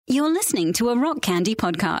You're listening to a Rock Candy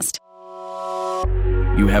podcast.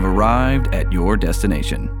 You have arrived at your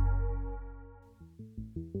destination.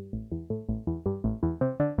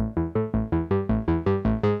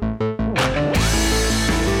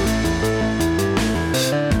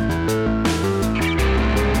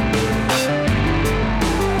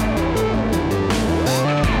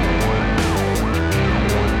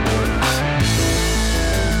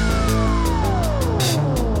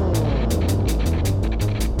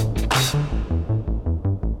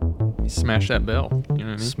 Smash that bell. You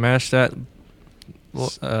know what I mean? Smash that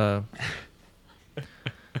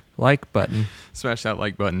like button. Smash that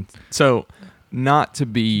like button. So, not to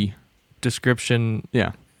be... Description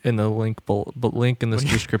Yeah. in the link, link in the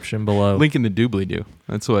description below. Link in the doobly-doo.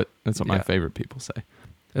 That's what my Yeah. favorite people say.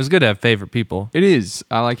 It's good to have favorite people. It is.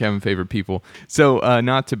 I like having favorite people. So,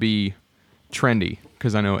 not to be trendy,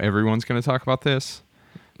 because I know everyone's going to talk about this,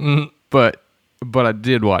 but I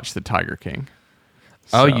did watch The Tiger King.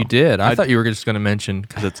 Oh, So, you did? I thought you were just going to mention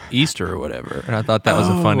because it's Easter or whatever, and I thought that was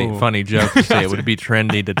a funny joke to say. It would be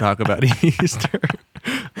trendy to talk about Easter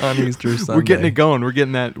on Easter Sunday. We're getting it going. We're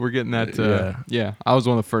getting that. Yeah. I was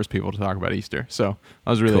one of the first people to talk about Easter, so I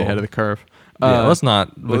was really Cool. ahead of the curve. Yeah, let's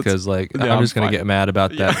not, because yeah, I'm just going fine. to get mad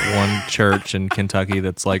about that one church in Kentucky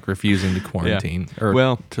that's refusing to quarantine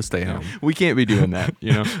or to stay home. We can't be doing that,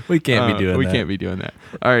 you know. We can't be doing We that. can't be doing that.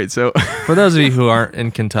 All right, so For those of you who aren't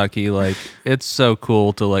in Kentucky, it's so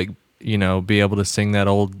cool to be able to sing that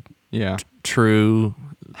old yeah. true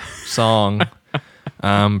song.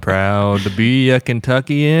 I'm proud to be a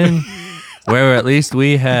Kentuckian, where at least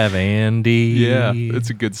we have Andy. Yeah,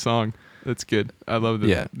 it's a good song. That's good. I love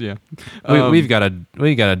that. Yeah. Yeah. We got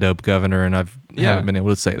a dope governor, and haven't been able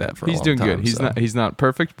to say that for a He's long doing time. good. He's not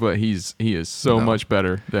perfect, but he is so much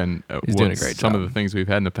better than He's doing a great some of job. the things we've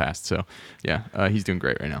had in the past. So yeah, he's doing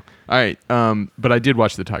great right now. All right, but I did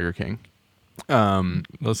watch The Tiger King.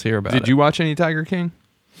 Let's hear about it. Did you watch any Tiger King?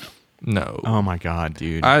 No. Oh my god,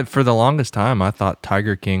 dude! For the longest time, I thought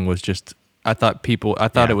Tiger King was just. I thought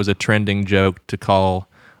it was a trending joke to call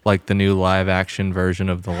the new live action version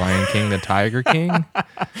of The Lion King the Tiger King.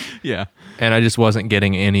 Yeah. And I just wasn't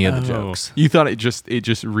getting any of the jokes. You thought it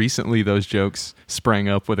just recently those jokes sprang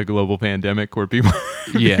up with a global pandemic where people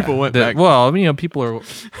people went back. Well, people are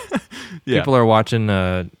Yeah. people are watching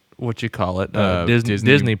what you call it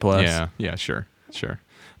Disney Plus. Yeah, sure.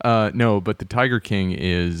 No, but the Tiger King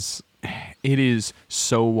is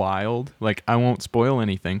so wild. I won't spoil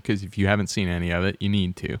anything because if you haven't seen any of it, you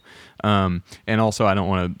need to. And also, I don't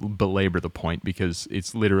want to belabor the point because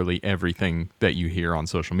it's literally everything that you hear on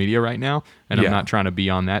social media right now, and I'm not trying to be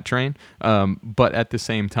on that train. But at the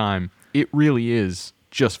same time, it really is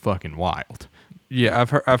just fucking wild. Yeah,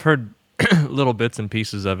 I've heard little bits and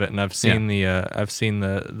pieces of it, and I've seen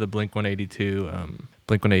the Blink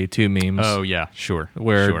 182 memes. Oh yeah, sure.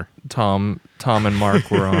 Where Tom and Mark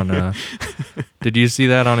were on. Did you see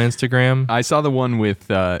that on Instagram? I saw the one with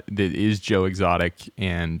that is Joe Exotic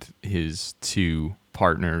and his two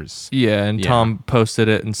partners. Yeah, and Tom posted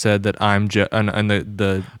it and said that I'm Joe, and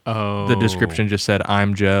the description just said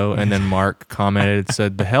I'm Joe, and then Mark commented and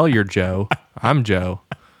said, "The hell you're Joe, I'm Joe,"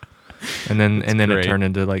 and then great. it turned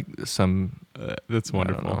into some. That's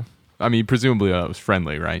wonderful. know. I mean, presumably that was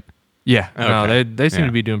friendly, right? Yeah, no, Okay. they seem Yeah.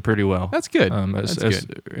 to be doing pretty well. That's good. As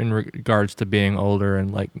good. in regards to being older and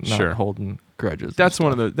not Sure. holding grudges. That's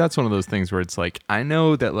one of those things where it's I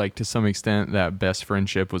know that to some extent that best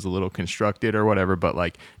friendship was a little constructed or whatever, but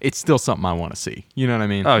it's still something I want to see. You know what I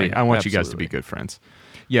mean? Oh, yeah, I want you guys to absolutely. be good friends.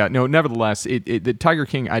 Yeah, no, nevertheless, the Tiger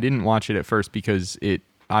King, I didn't watch it at first because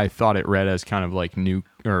I thought it read as kind of new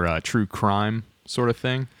or true crime sort of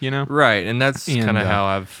thing, you know? right, and that's And, kind of how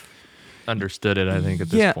I've understood it. I think at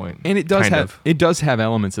this point, and it does Kind have of. it does have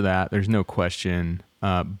elements of that. There's no question,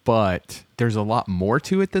 but there's a lot more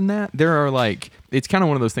to it than that. There are it's kind of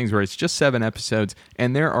one of those things where it's just 7 episodes,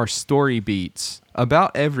 and there are story beats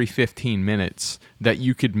about every 15 minutes that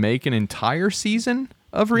you could make an entire season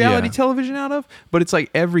of reality Yeah. television out of. But it's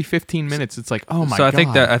every 15 minutes, it's oh my so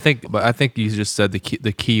god. I think you just said the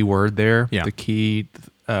key word there. Yeah. The key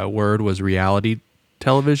word was reality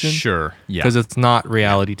television. Sure. Yeah. because it's not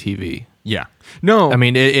reality TV. Yeah. No. I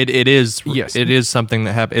mean, it is. Yes. It is something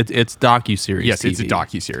that happens. It's docuseries. yes, TV, it's a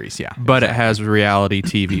docuseries. Yeah. but it has reality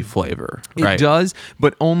TV flavor. Right? It does,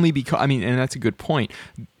 but only because, and that's a good point.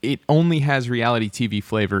 It only has reality TV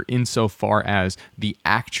flavor insofar as the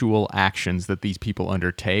actual actions that these people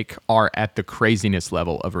undertake are at the craziness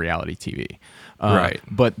level of reality TV. Right.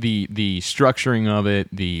 But the structuring of it,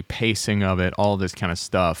 the pacing of it, all this kind of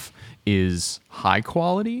stuff is high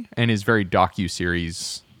quality and is very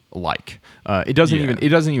docuseries like. It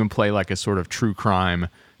doesn't even play like a sort of true crime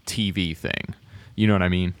TV thing. You know what I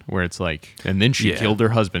mean? Where it's like, and then she Yeah. killed her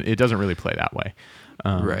husband. It doesn't really play that way.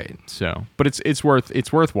 Right. So, but it's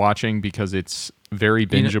worth watching because it's very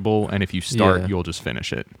bingeable, and if you start, Yeah. you'll just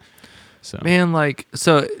finish it. So, Man, like,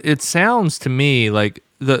 so it sounds to me like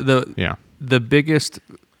yeah, the biggest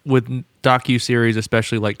with docu-series,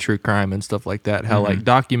 especially like true crime and stuff like that, how like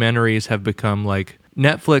documentaries have become like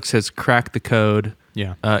Netflix has cracked the code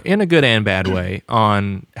yeah, in a good and bad way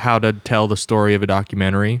on how to tell the story of a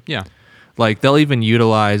documentary. yeah, Like they'll even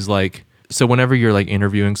utilize like, so whenever you're like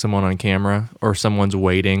interviewing someone on camera or someone's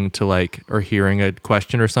waiting to like, or hearing a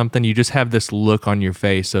question or something, you just have this look on your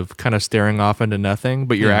face of kind of staring off into nothing,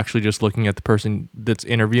 but you're Yeah. actually just looking at the person that's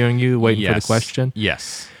interviewing you, waiting for the Yes. question.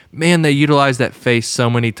 Yes. Man, they utilize that face so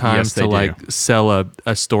many times Yes, they to do. like sell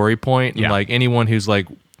a story point. And Yeah. like anyone who's like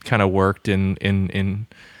kind of worked in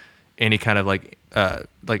any kind of like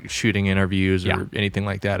shooting interviews or Yeah. anything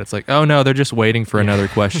like that, it's like, oh no, they're just waiting for another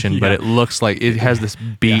question, but Yeah. it looks like it has this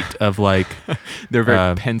beat of like They're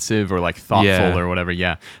very pensive or like thoughtful yeah. or whatever.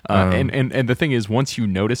 Yeah. And the thing is, once you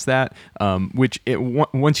notice that,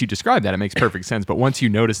 once you describe that, it makes perfect sense. But once you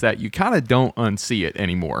notice that, you kind of don't unsee it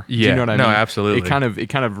anymore. Do you Yeah. know what I No, mean? absolutely. It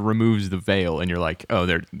kind of removes the veil, and you're like, oh,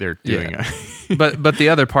 they're doing Yeah. it. but the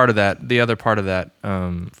other part of that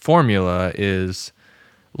formula is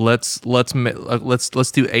let's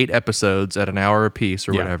do 8 episodes at an hour apiece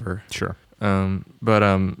or Yeah. whatever. Sure.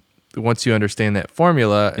 But once you understand that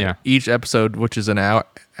formula, Yeah. each episode, which is an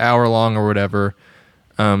hour long or whatever,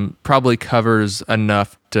 probably covers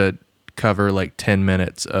enough to cover like 10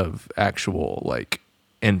 minutes of actual like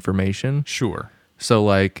information. Sure. So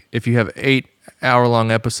like if you have 8 hour-long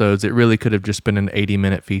episodes, it really could have just been an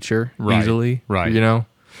 80-minute feature Right, easily. right. You know?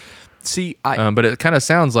 See, But it kind of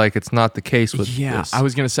sounds like it's not the case with yeah, this. I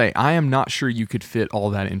was gonna say I am not sure you could fit all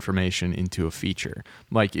that information into a feature.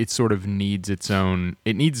 Like it sort of needs its own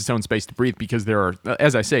space to breathe because there are,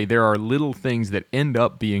 as I say, there are little things that end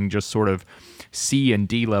up being just sort of C and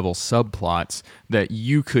D level subplots that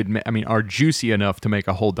you could, are juicy enough to make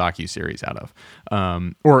a whole docuseries out of,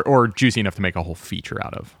 or juicy enough to make a whole feature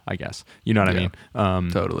out of, I guess. You know what Yeah, I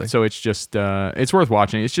mean? totally. So it's just, it's worth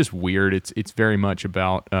watching. It's just weird. It's very much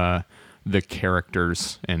about the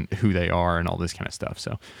characters and who they are and all this kind of stuff.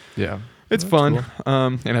 So Yeah. it's fun.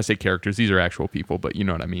 And I say characters; these are actual people, but you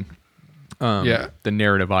know what I mean. Yeah. The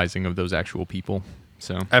narrativizing of those actual people.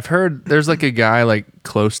 So I've heard there's like a guy like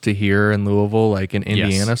close to here in Louisville, like in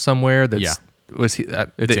Indiana somewhere. That's Yeah. was he?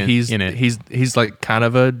 That It's in it. He's like kind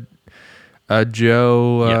of a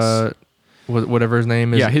Joe. Yes. Whatever his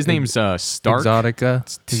name is. yeah, his name's Stark. Exotic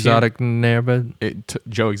Nerba.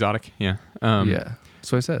 Joe Exotic. Yeah. Yeah.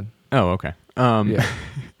 That's what I said. Oh, okay. Yeah.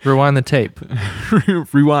 Rewind the tape.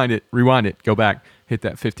 Rewind it. Go back. Hit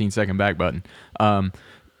that 15-second back button.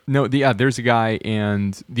 There's a guy,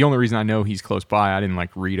 and the only reason I know he's close by, I didn't like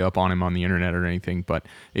read up on him on the internet or anything, but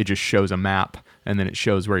it just shows a map, and then it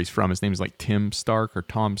shows where he's from. His name is like Tim Stark or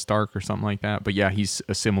Tom Stark or something like that. But yeah, he's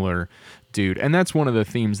a similar dude, and that's one of the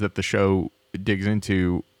themes that the show digs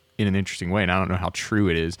into in an interesting way, and I don't know how true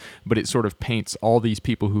it is, but it sort of paints all these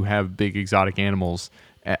people who have big exotic animals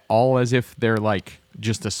all as if they're like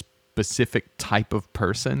just a specific type of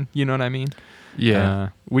person. You know what I mean? Yeah.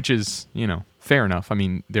 Which is, fair enough. I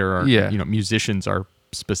mean, there are, Yeah. Musicians are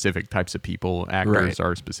specific types of people, actors Right.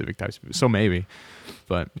 are specific types of people. So maybe,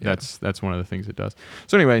 but that's one of the things it does.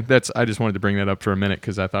 So anyway, I just wanted to bring that up for a minute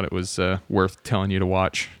because I thought it was worth telling you to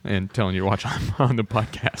watch and telling you to watch on the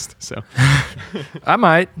podcast. So I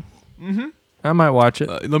might. I might watch it.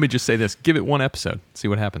 let me just say this: give it one episode, see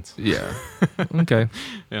what happens. Yeah. Okay.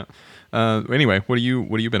 Yeah. Anyway, what have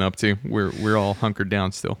you been up to? We're all hunkered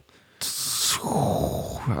down still.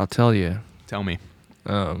 I'll tell you. Tell me.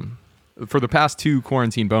 For the past 2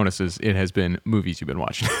 quarantine bonuses, it has been movies you've been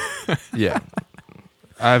watching. Yeah.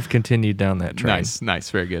 I've continued down that train. Nice,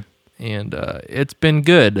 very good. And it's been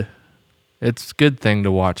good. It's a good thing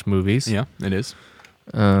to watch movies. Yeah, it is.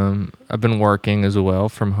 I've been working as well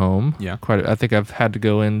from home. Yeah. I think I've had to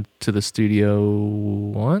go into the studio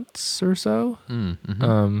once or so.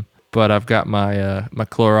 But I've got my my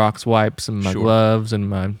Clorox wipes and my Sure. gloves and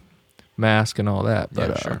my mask and all that. But,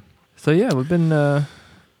 Yeah, sure. So yeah, we've been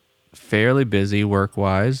fairly busy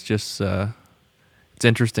work-wise. Just it's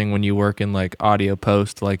interesting when you work in like audio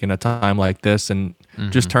post, like in a time like this, and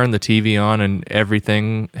just turn the TV on and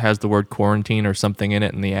everything has the word quarantine or something in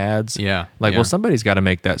it in the ads. Yeah. Like, yeah. well, somebody's got to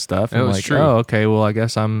make that stuff. And Oh, it's like, true. oh, okay, well, I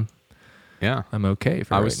guess I'm Yeah. I'm okay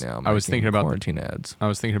for I right was- now. I was making thinking about- quarantine ads. I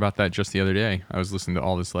was thinking about that just the other day. I was listening to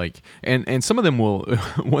all this and some of them will.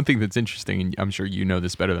 One thing that's interesting, and I'm sure you know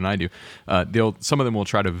this better than I do. Some of them will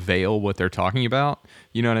try to veil what they're talking about.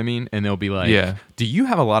 You know what I mean? And they'll be like, Yeah. "Do you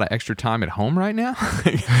have a lot of extra time at home right now?"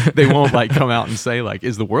 They won't like come out and say like,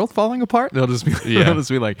 "Is the world falling apart?" They'll just be, they'll just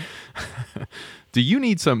be like, "Do you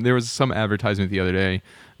need some?" There was some advertisement the other day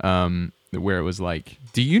where it was like,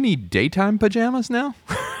 "Do you need daytime pajamas now?"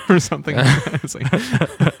 or something like that. It's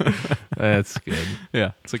like, That's good.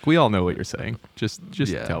 yeah, it's like we all know what you're saying. Just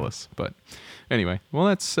Yeah. tell us. But anyway, well,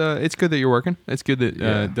 that's it's good that you're working. It's good that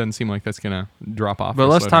it doesn't seem like that's gonna drop off. But or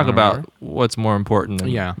let's slow talk down or about whatever. what's more important than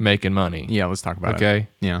Yeah. making money. Yeah, let's talk about it. Okay.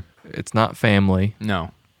 Yeah. It's not family.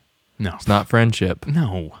 No. It's not friendship.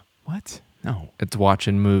 No. What? No. It's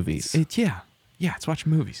watching movies. It's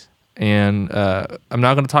watching movies. And I'm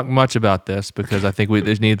not going to talk much about this because I think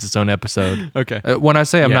this needs its own episode. Okay. When I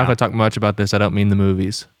say I'm Yeah. not going to talk much about this, I don't mean the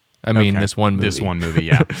movies. I mean Okay. this one movie. This one movie.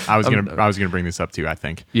 Yeah. I was gonna bring this up too. I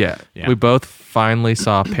think. Yeah. Yeah. We both finally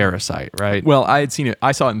saw Parasite, right? Well, I had seen it.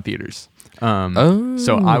 I saw it in theaters.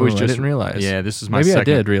 So I was just didn't realize. Yeah, this is my Maybe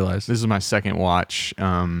second. I did realize. This is my second watch.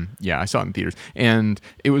 Yeah, I saw it in theaters, and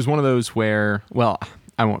it was one of those where, well,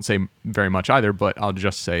 I won't say very much either, but I'll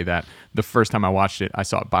just say that the first time I watched it, I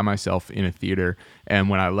saw it by myself in a theater, and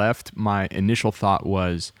when I left, my initial thought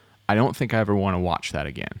was, I don't think I ever want to watch that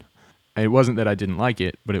again. It wasn't that I didn't like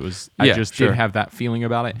it, but it was I Yeah, just sure. did have that feeling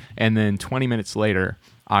about it. And then 20 minutes later,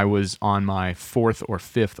 I was on my 4th or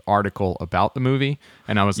 5th article about the movie,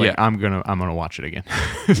 and I was like, Yeah. I'm gonna watch it again.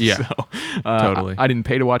 Yeah. So, Totally. I didn't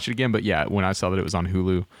pay to watch it again, but yeah, when I saw that it was on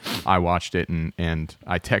Hulu, I watched it, and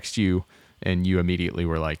I text you, and you immediately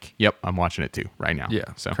were like, "Yep, I'm watching it too right now." Yeah.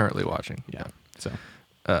 So Currently watching. yeah. So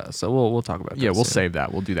So we'll talk about that. yeah, we'll soon. save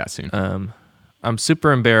that. We'll do that soon. I'm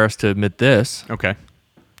super embarrassed to admit this. Okay.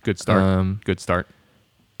 Good start. Good start.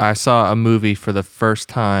 I saw a movie for the first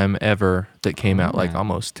time ever that came out like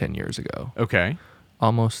almost 10 years ago. Okay.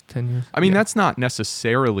 Almost 10 years? I mean, Yeah. that's not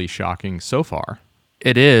necessarily shocking so far.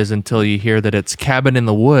 It is until you hear that it's Cabin in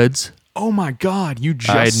the Woods. Oh my God! You just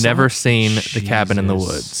I had saw never it? seen The Cabin in the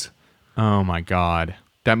Jesus. Woods. Oh my God!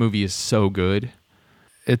 That movie is so good.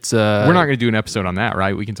 It's We're not going to do an episode on that,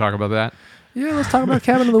 right? We can talk about that. Yeah, let's talk about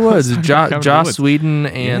Cabin in the Woods. Cabin in the Joss Woods. Whedon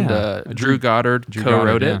and Yeah. Drew Goddard Drew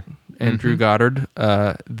co-wrote Goddard, it. And Drew Goddard,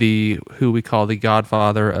 who we call the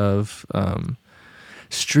godfather of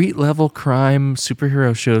street level crime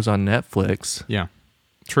superhero shows on Netflix. Yeah,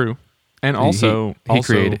 true. And also,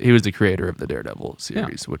 he was the creator of the Daredevil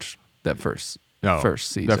series, which first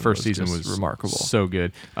season was just remarkable. So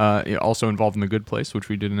good. Also involved in The Good Place, which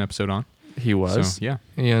we did an episode on. He was. So, yeah.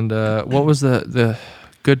 And what was the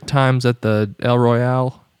Good Times at the El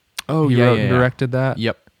Royale? Oh, he wrote and directed that.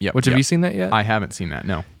 Yep. Have you seen that yet? I haven't seen that.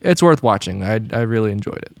 No. It's worth watching. I really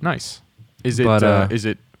enjoyed it. Nice. Is it But, is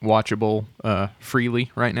it watchable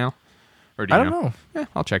freely right now? Or do I you don't know. Yeah,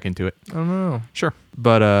 I'll check into it. I don't know. Sure.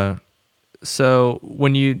 But so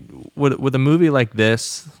when you with a movie like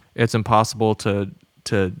this, it's impossible to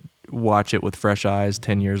watch it with fresh eyes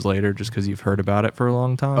 10 years later just because you've heard about it for a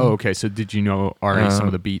long time. Oh, okay. So did you know already some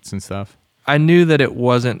of the beats and stuff? I knew that it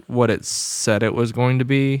wasn't what it said it was going to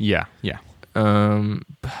be. Yeah. Yeah.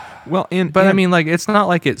 Well, and I mean, like, it's not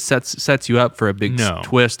like it sets you up for a big No.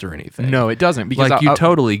 twist or anything. No, it doesn't, because like you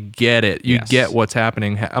totally get it. You Yes. get what's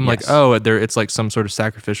happening. I'm like, Yes. oh, it's like some sort of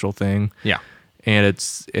sacrificial thing. Yeah. And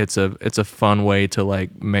it's a fun way to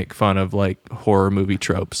like make fun of like horror movie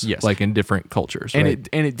tropes, Yes. like in different cultures, And right?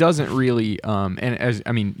 it doesn't really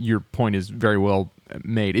your point is very well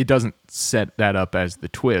made. It doesn't set that up as the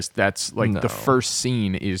twist. That's like No. the first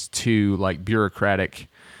scene is two like bureaucratic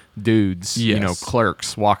dudes, Yes.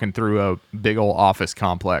 clerks walking through a big old office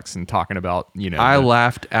complex and talking about, I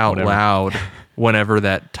laughed out whatever. loud whenever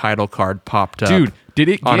that title card popped up. Dude, did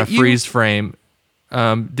it on get a you? freeze frame?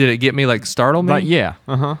 Did it get me like startle me? But yeah,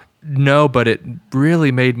 No, but it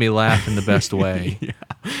really made me laugh in the best way.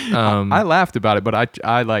 I laughed about it, but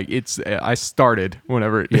I started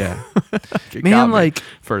whenever it, Yeah. it Man, got me like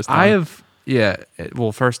first time. I have,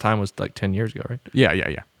 first time was like 10 years ago, right? yeah.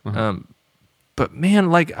 But man,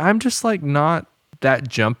 like I'm just like not that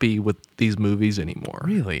jumpy with these movies anymore.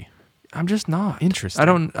 Really? I'm just not. Interesting. I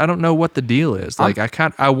don't know what the deal is. Like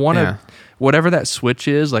I want to Yeah. whatever that switch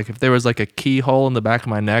is, like if there was like a keyhole in the back of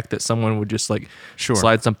my neck that someone would just like Sure.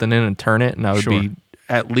 slide something in and turn it and I would Sure. be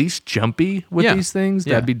at least jumpy with Yeah. these things,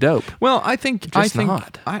 Yeah. that'd be dope. Well, I think Just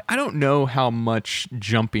not. I don't know how much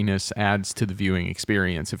jumpiness adds to the viewing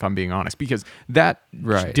experience, if I'm being honest, because that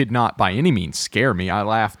Right. did not by any means scare me. I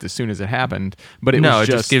laughed as soon as it happened, but it No, was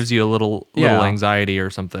it just gives you a little Yeah. anxiety or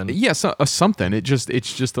something. yeah, something. It's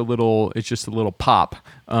just a little pop,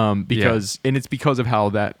 because and it's because of how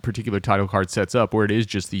that particular title card sets up, where it is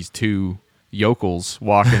just these two yokels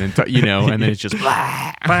walking and and then it's just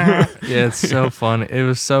blah. Yeah, it's so fun. It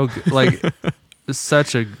was so like it's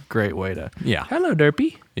such a great way to. Yeah. Hello,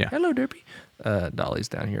 Derpy. Yeah. Hello, Derpy. Dolly's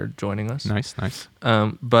down here joining us. Nice.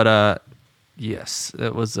 But yes,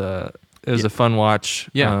 it was a fun watch.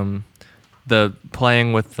 Yeah. The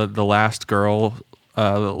playing with the last girl,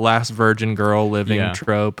 the last virgin girl living Yeah.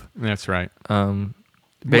 trope. That's right.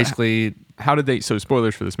 Basically, How did they? So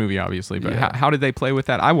spoilers for this movie, obviously, but Yeah. how did they play with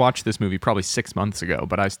that? I watched this movie probably 6 months ago,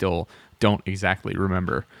 but I still don't exactly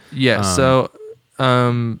remember. yeah.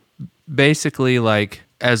 Basically, like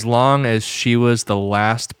as long as she was the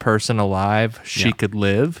last person alive, she Yeah. could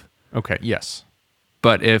live. Okay. Yes.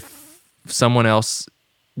 But if someone else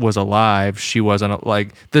was alive, she wasn't.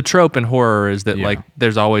 Like the trope in horror is that Yeah. like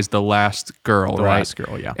there's always the last girl, The right? last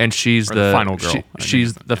girl, yeah. And she's Or the final girl, I think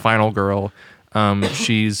she's it's the final girl.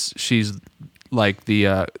 She's like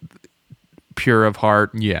the pure of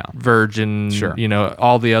heart, Yeah. virgin. Sure.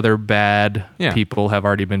 All the other bad Yeah. people have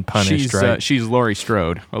already been punished, She's right? she's Laurie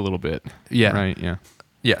Strode a little bit. Yeah. Right. Yeah.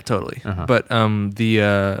 Yeah, totally. Uh-huh. But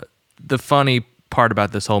the funny part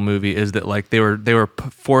about this whole movie is that like they were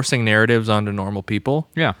forcing narratives onto normal people.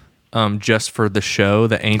 Yeah. Just for the show,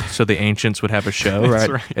 so the ancients would have a show, right?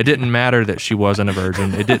 right. It didn't matter that she wasn't a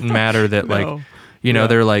virgin. It didn't matter that No. like,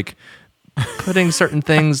 they're like putting certain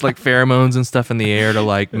things like pheromones and stuff in the air to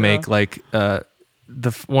like make like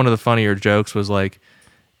one of the funnier jokes was like,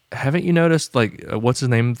 haven't you noticed like what's his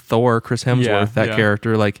name, Thor, Chris Hemsworth, Yeah, that yeah.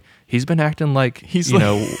 character, like he's been acting like He's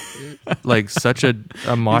like such a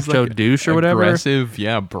macho like douche or whatever. Aggressive,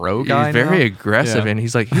 yeah, bro guy. He's very now. aggressive, Yeah. and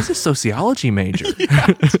he's like he's a sociology major.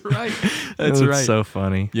 That's right. That's It's right. so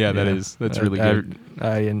funny. Yeah, that's really good.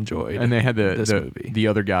 I enjoyed. And they had this movie. the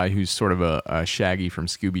other guy who's sort of a Shaggy from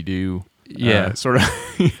Scooby Doo. Yeah. Sort of.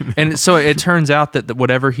 And so it turns out that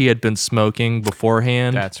whatever he had been smoking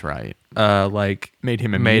beforehand, That's right. like Made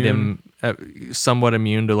him made immune. him somewhat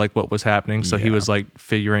immune to like what was happening. So he Yeah. was like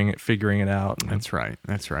figuring it out. That's right.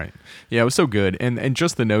 That's right. Yeah, it was so good. And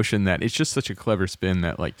just the notion that it's just such a clever spin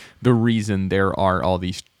that like the reason there are all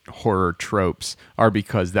these horror tropes are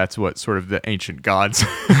because that's what sort of the ancient gods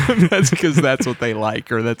that's because that's what they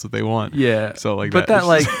like or that's what they want. Yeah. So like but that that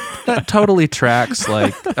like that totally tracks.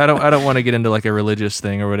 Like I don't want to get into like a religious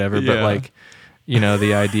thing or whatever, but Yeah. like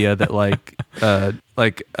the idea that like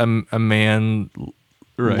a man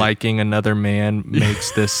Right. liking another man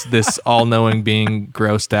makes this all-knowing being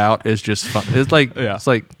grossed out is just fun. It's like Yeah.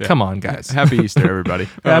 Yeah. Come on, guys. Happy Easter, everybody.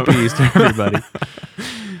 Happy Easter, everybody.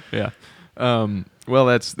 Yeah. Well,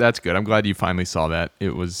 that's good. I'm glad you finally saw that.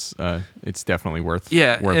 It was it's definitely worth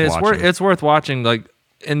watching. It's worth watching. Like,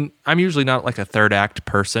 and I'm usually not like a third act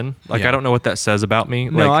person. Like, Yeah. I don't know what that says about me.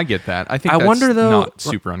 No, like, I get that. I think I that's wonder, though, not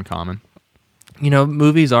super uncommon.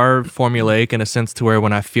 Movies are formulaic in a sense to where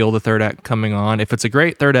when I feel the third act coming on, if it's a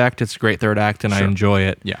great third act, it's a great third act, and I Sure. enjoy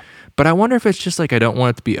it. Yeah. But I wonder if it's just like I don't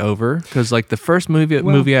want it to be over because like the first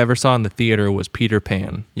movie I ever saw in the theater was Peter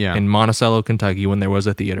Pan. Yeah. In Monticello, Kentucky, when there was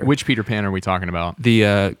a theater. Which Peter Pan are we talking about?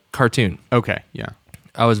 The cartoon. Okay. Yeah.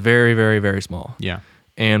 I was very, very, very small. Yeah.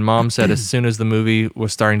 And Mom said as soon as the movie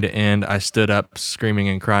was starting to end, I stood up screaming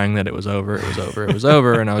and crying that it was over, it was over, it was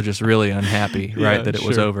over, and I was just really unhappy, right, that it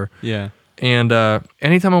was sure. over. Yeah. And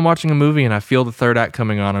anytime I'm watching a movie and I feel the third act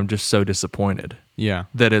coming on, I'm just so disappointed Yeah.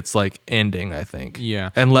 that it's like ending, I think. Yeah.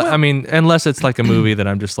 Unless it's like a movie that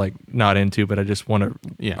I'm just like not into, but I just want to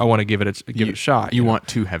Yeah. I want to give it a shot. You know? want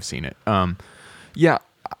to have seen it. Yeah.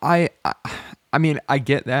 I mean, I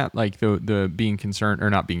get that, like the being concerned or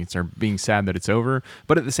not being concerned, being sad that it's over.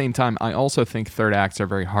 But at the same time, I also think third acts are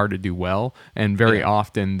very hard to do well, and very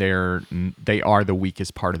often they are the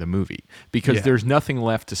weakest part of the movie because there's nothing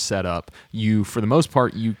left to set up. You, for the most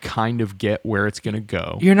part, you kind of get where it's going to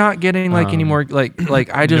go. You're not getting like any more like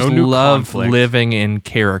I just no new love conflict. living in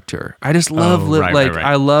character. I just love right.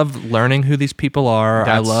 I love learning who these people are. I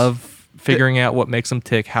That's- love figuring out what makes them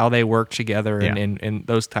tick, how they work together, and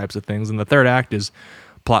those types of things. And the third act is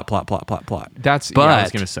plot. That's but I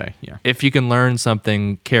was going to say. Yeah. if you can learn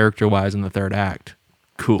something character wise in the third act,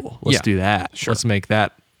 cool. Let's do that. Sure. Let's make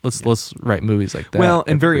that Let's write movies like that. Well,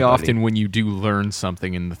 and very everybody. often when you do learn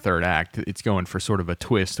something in the third act, it's going for sort of a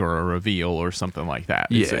twist or a reveal or something like that.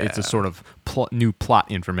 It's a sort of new plot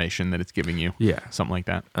information that it's giving you. Yeah. Something like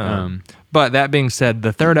that. But that being said,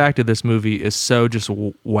 the third act of this movie is so just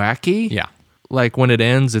wacky. Yeah. Like when it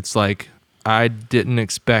ends, it's like I didn't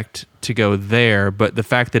expect to go there, but the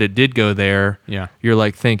fact that it did go there, Yeah. you're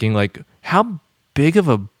like thinking like, how big of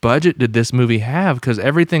a budget did this movie have? Because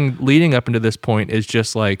everything leading up into this point is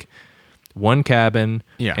just like one cabin,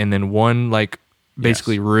 Yeah. and then one like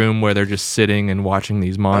basically room where they're just sitting and watching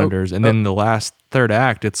these monitors, and then the last third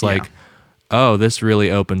act, it's like, oh, this really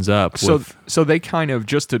opens up. So they kind of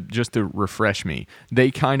just to refresh me, they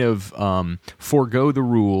kind of forego the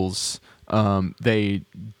rules. They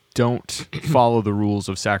don't follow the rules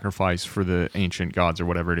of sacrifice for the ancient gods or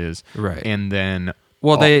whatever it is. Right. And then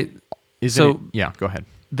well, yeah, go ahead.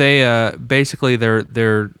 They basically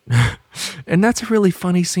they're and that's a really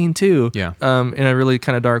funny scene too. Yeah. In a really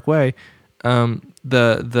kind of dark way.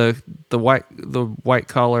 The white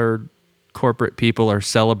collar corporate people are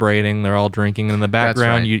celebrating. They're all drinking. In the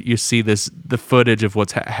background, right. you see the footage of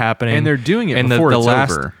what's happening, And they're doing it and before it's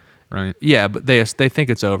last, over, right? Yeah, but they think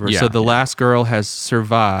it's over. Yeah, So the yeah. last girl has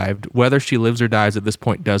survived. Whether she lives or dies at this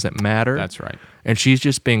point doesn't matter. That's right. And she's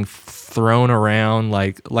just being thrown around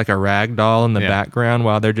like a rag doll in the Yeah. background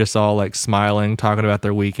while they're just all like smiling, talking about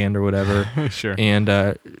their weekend or whatever. Sure.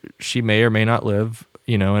 And she may or may not live,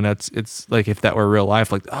 and it's like if that were real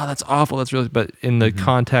life, like, oh, that's awful. That's really, but in the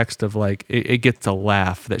context of like, it gets a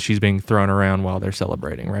laugh that she's being thrown around while they're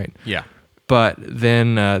celebrating, right? Yeah. But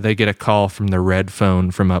then they get a call from the red phone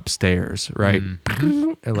from upstairs, right?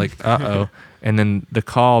 And like, uh-oh. And then the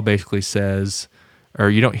call basically says, or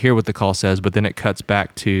you don't hear what the call says, but then it cuts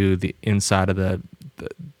back to the inside of the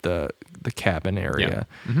cabin area.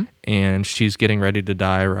 Yeah. And she's getting ready to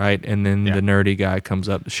die, right? And then Yeah. the nerdy guy comes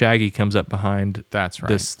up, Shaggy comes up behind That's right.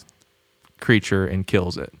 this creature and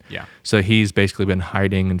kills it. Yeah. So he's basically been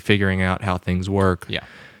hiding and figuring out how things work. Yeah.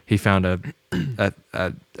 He found a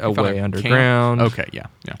Found way a underground. camp? Okay. Yeah.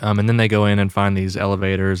 Yeah. And then they go in and find these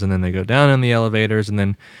elevators, and then they go down in the elevators, and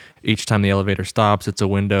then each time the elevator stops, it's a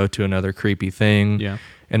window to another creepy thing. Yeah.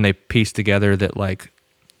 And they piece together that like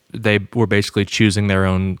they were basically choosing their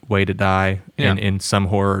own way to die Yeah. in some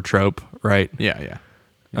horror trope, right? Yeah. Yeah.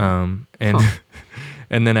 And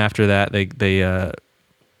and then after that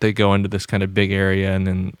they go into this kind of big area, and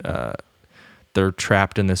then they're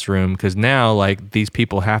trapped in this room because now like these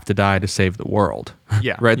people have to die to save the world.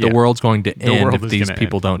 Yeah, Right. yeah. The world's going to end world if is these gonna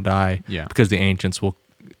people end. don't die. Yeah. Because the ancients will.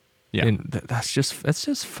 Yeah. And that's just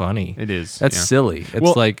funny. It is, That's yeah. silly. It's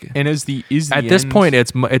Well, like and as the at this end- point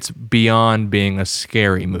it's beyond being a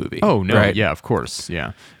scary movie. Oh no! Right? Yeah, of course.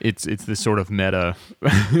 Yeah, it's this sort of meta,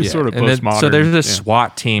 Yeah. sort of And then- postmodern. so there's this yeah.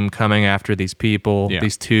 SWAT team coming after these people. Yeah.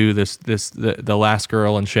 These two, the last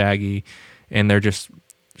girl and Shaggy, and they're just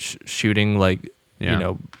shooting like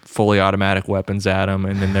Yeah. fully automatic weapons at them,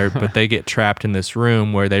 and then but they get trapped in this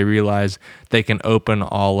room where they realize they can open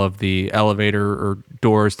all of the elevator or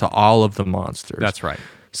doors to all of the monsters. That's right.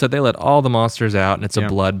 So they let all the monsters out, and it's a Yeah.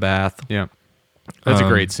 bloodbath. Yeah, that's a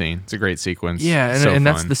great scene. It's a great sequence. Yeah, and, So and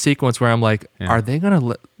that's fun. the sequence where I'm like, Yeah. are they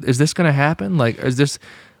gonna? Is this gonna happen? Like, is this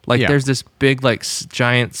like? Yeah. There's this big like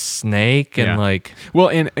giant snake, and Yeah. like, Well,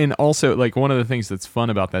 and also like one of the things that's fun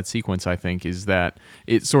about that sequence, I think, is that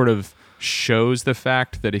it sort of shows the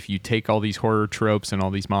fact that if you take all these horror tropes and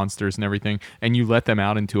all these monsters and everything and you let them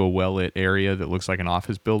out into a well-lit area that looks like an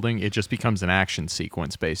office building, it just becomes an action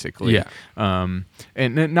sequence basically. Yeah.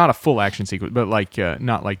 And not a full action sequence, but like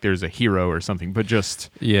not like there's a hero or something, but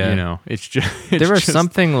just Yeah. it's just there was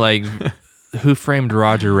something like Who Framed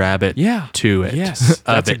Roger Rabbit to it. Yes, of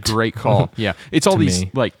that's a it. great call. Yeah, it's all To these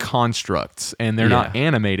me. like constructs, and they're not Yeah.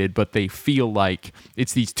 animated, but they feel like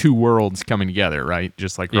it's these two worlds coming together, right?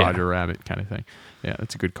 Just like Yeah. Roger Rabbit kind of thing. Yeah,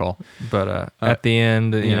 that's a good call. But at the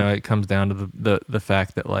end, yeah. it comes down to the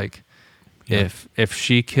fact that like if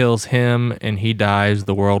she kills him and he dies,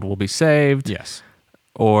 the world will be saved. Yes.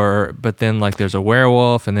 But then like there's a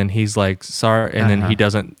werewolf, and then he's like sorry, and then he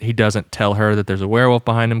doesn't tell her that there's a werewolf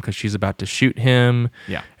behind him because she's about to shoot him.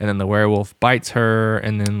 Yeah. And then the werewolf bites her,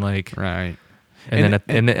 and then like Right. and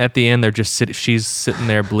then at the end they're just she's sitting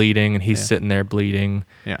there bleeding, and he's sitting there bleeding.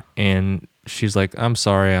 Yeah. And she's like, I'm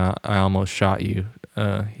sorry, I almost shot you.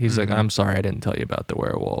 He's like, I'm sorry, I didn't tell you about the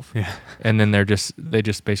werewolf. Mm-hmm. Yeah. And then they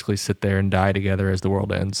just basically sit there and die together as the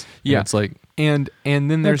world ends. And Yeah. it's like, And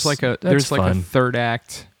then there's That's- like a that's a fun. third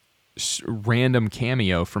act random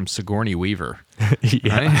cameo from Sigourney Weaver,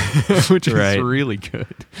 Yeah. right? Which is Right. really good.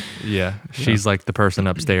 Yeah. She's like the person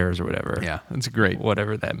upstairs or whatever. Yeah, that's great.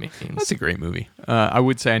 Whatever that means. That's a great movie. I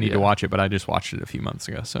would say I need to Yeah. watch it, but I just watched it a few months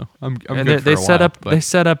ago, so I'm And good they for a set while, up but- they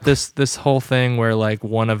set up this whole thing where like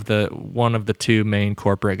one of the two main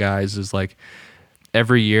corporate guys is like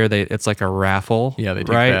every year it's like a raffle. Yeah, they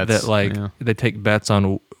take right bets. that like Yeah. they take bets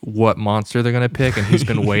on what monster they're gonna pick, and he's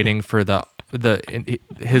been waiting for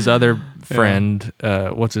his other friend.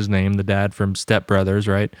 What's his name? The dad from Step Brothers,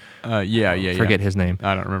 right? yeah. Forget his name.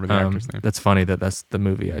 I don't remember the actor's name. That's funny that's the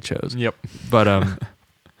movie I chose. Yep. But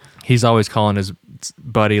he's always calling his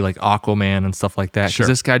buddy like Aquaman and stuff like that because Sure.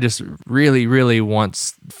 this guy just really, really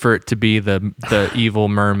wants for it to be the evil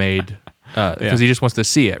mermaid because he just wants to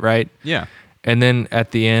see it, right? Yeah. And then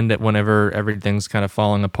at the end, whenever everything's kind of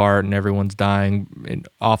falling apart and everyone's dying in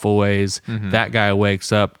awful ways, that guy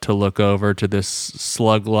wakes up to look over to this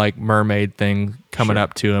slug-like mermaid thing coming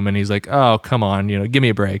up to him, and he's like, "Oh, come on, give me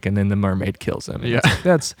a break." And then the mermaid kills him. And Yeah.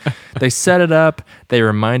 it's like, they set it up, they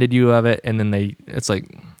reminded you of it, and then it's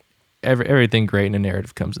like everything great in a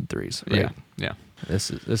narrative comes in threes. Right? Yeah.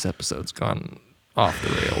 This episode's gone off the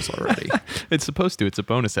rails already. It's supposed to. It's a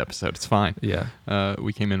bonus episode. It's fine. Yeah.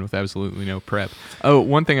 We came in with absolutely no prep. Oh,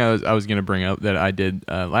 one thing I was going to bring up that I did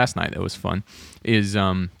last night that was fun is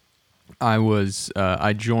I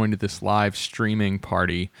joined this live streaming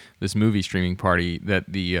party, this movie streaming party that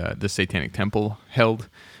the Satanic Temple held.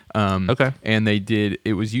 Okay. And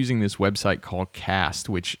it was using this website called Cast,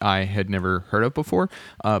 which I had never heard of before.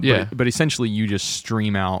 But essentially you just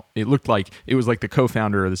stream out, it looked like, it was like the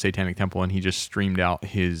co-founder of the Satanic Temple, and he just streamed out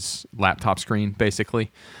his laptop screen,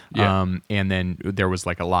 basically. Yeah. And then there was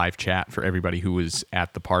like a live chat for everybody who was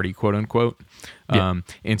at the party, quote unquote. Yeah.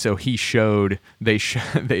 And so he showed, they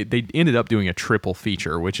ended up doing a triple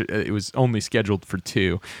feature, which it was only scheduled for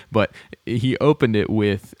 2, but he opened it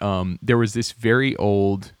with, there was this very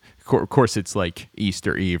old, of course it's like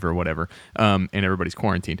Easter Eve or whatever, and everybody's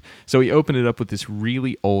quarantined. So he opened it up with this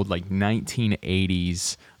really old, like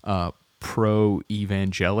 1980s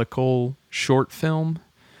pro-evangelical short film.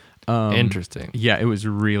 Interesting. Yeah, it was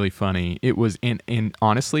really funny. It was, and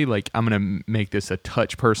honestly, like, I'm gonna make this a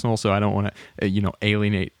touch personal, so I don't want to,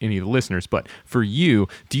 alienate any of the listeners. But for you,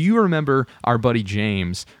 do you remember our buddy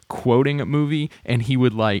James quoting a movie, and he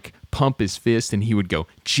would like pump his fist, and he would go,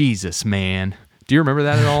 "Jesus, man." Do you remember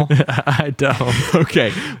that at all? I don't.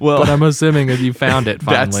 Okay, well, But I'm assuming that you found it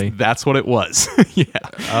finally. That's what it was. Yeah.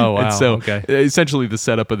 Oh, wow. And so Okay. essentially the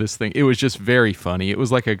setup of this thing, it was just very funny. It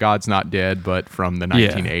was like a God's Not Dead, but from the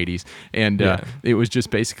 1980s. And it was just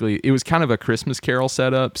basically, it was kind of a Christmas Carol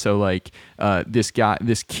setup. So like this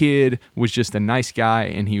kid was just a nice guy,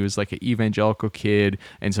 and he was like an evangelical kid.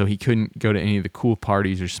 And so he couldn't go to any of the cool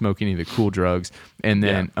parties or smoke any of the cool drugs. And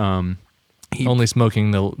then, he only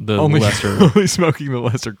smoking the lesser. only smoking the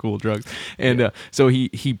lesser cool drugs. And so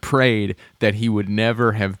he prayed that he would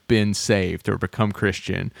never have been saved or become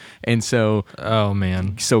Christian. And so Oh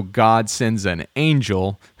man. so God sends an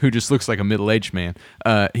angel who just looks like a middle-aged man.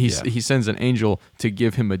 He sends an angel to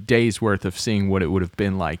give him a day's worth of seeing what it would have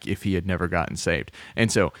been like if he had never gotten saved.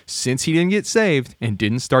 And so since he didn't get saved and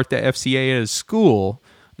didn't start the FCA at his school,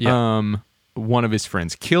 one of his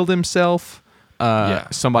friends killed himself.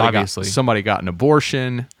 Somebody got an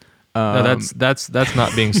abortion. No, that's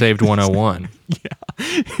not being saved 101.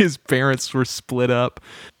 Yeah, his parents were split up.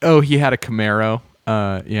 Oh, he had a Camaro.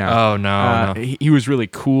 Yeah. Oh no. He was really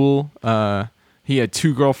cool. He had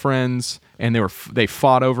 2 girlfriends, and they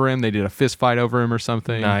fought over him. They did a fist fight over him or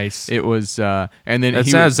something. Nice. It was, and then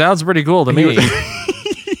That sounds pretty cool to me.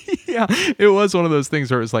 yeah, it was one of those things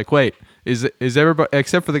where it was like, wait, is everybody,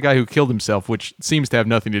 except for the guy who killed himself, which seems to have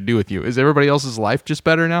nothing to do with you, is everybody else's life just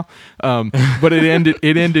better now? But it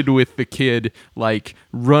ended with the kid like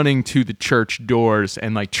running to the church doors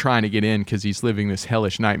and like trying to get in because he's living this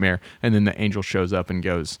hellish nightmare. And then the angel shows up and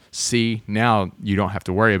goes, "See, now you don't have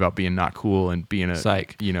to worry about being not cool and being a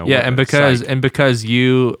Psych. psych."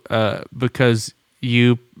 because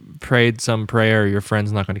you prayed some prayer, your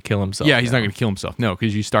friend's not going to kill himself. Yeah, he's now. not going to kill himself. No,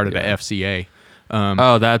 because you started a FCA.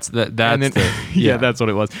 That's And then, that's what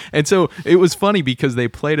it was. And so it was funny because they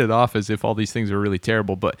played it off as if all these things were really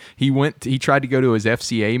terrible. But he tried to go to his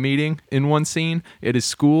FCA meeting in one scene at his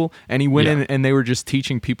school, and he went in and they were just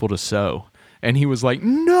teaching people to sew. And he was like,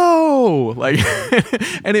 "No!" Like,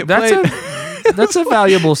 and That's a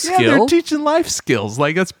valuable yeah, skill. they're teaching life skills.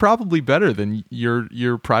 Like, that's probably better than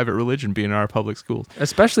your private religion being in our public schools.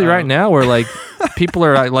 Especially right now where like people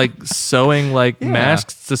are like sewing like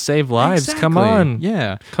masks to save lives. Exactly. Come on.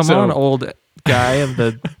 Yeah. Come on, old guy of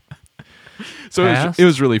the So Past? it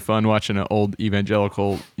was really fun watching an old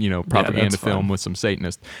evangelical, propaganda that's film fun. with some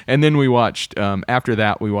Satanists. And then we watched, after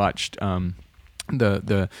that,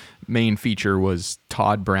 the main feature was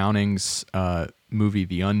Todd Browning's movie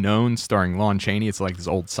The Unknown, starring Lon Chaney. It's like this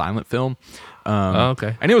old silent film.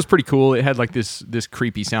 Okay. And it was pretty cool. It had like this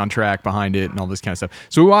creepy soundtrack behind it and all this kind of stuff.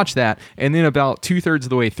 So we watched that, and then about 2/3 of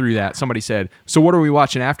the way through that, somebody said, "So what are we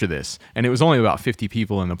watching after this?" And it was only about 50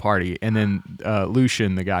 people in the party. And then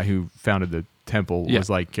Lucian, the guy who founded the temple, was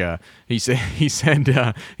like, he said,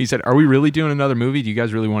 "Are we really doing another movie? Do you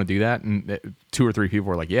guys really want to do that?" And 2 or 3 people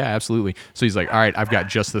were like, "Yeah, absolutely." So he's like, "All right, I've got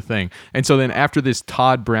just the thing." And so then after this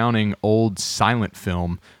Todd Browning old silent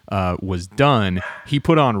film was done, he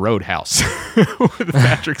put on Roadhouse with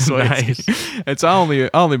Patrick Swayze. Nice. And so I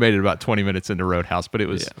only made it about 20 minutes into Roadhouse, but it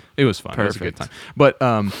was fun. Perfect. It was a good time. But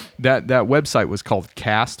that website was called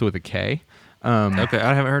Cast with a K. Okay,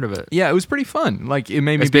 I haven't heard of it. Yeah, it was pretty fun. Like it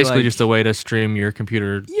made me It's be basically like, just a way to stream your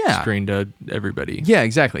computer Yeah. screen to everybody. yeah,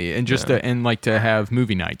 exactly, and just to have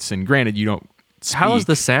movie nights. And granted, you don't. How was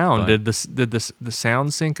the speak, sound? but- Did the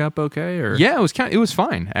sound sync up okay? Or Yeah, it was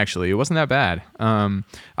fine actually. It wasn't that bad.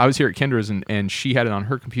 I was here at Kendra's and she had it on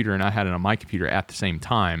her computer and I had it on my computer at the same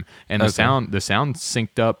time, and the sound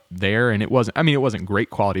synced up there, and it wasn't great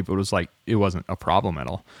quality, but it wasn't a problem at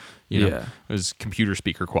all. You know? Yeah. It was computer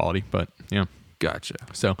speaker quality, but yeah. Gotcha.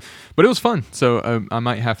 So, but it was fun. So I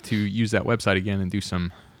might have to use that website again and do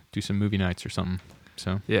some movie nights or something.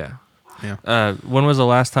 So Yeah. yeah. When was the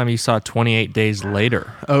last time you saw 28 Days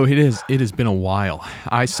Later? Oh, it is. It has been a while.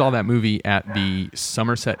 I saw that movie at the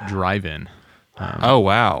Somerset Drive-In. Oh,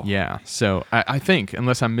 wow. Yeah. So I think,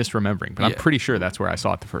 unless I'm misremembering, but I'm Yeah. pretty sure that's where I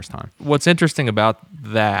saw it the first time. What's interesting about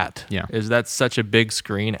that Yeah. is that's such a big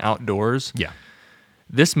screen outdoors. Yeah.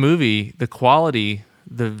 This movie,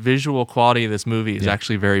 the visual quality of this movie is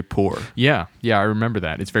actually very poor. Yeah. Yeah. I remember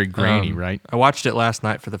that. It's very grainy, right? I watched it last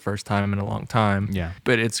night for the first time in a long time. Yeah.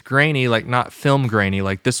 But it's grainy, like not film grainy.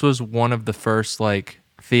 Like this was one of the first like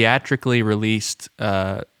theatrically released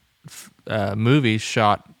movies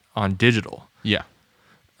shot on digital. Yeah.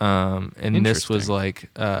 And this was like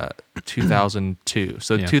 2002.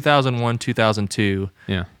 So Yeah. 2001, 2002.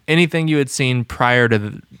 Yeah. Anything you had seen prior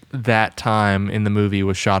to that time in the movie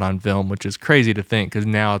was shot on film, which is crazy to think because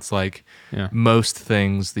now it's like Yeah. most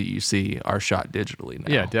things that you see are shot digitally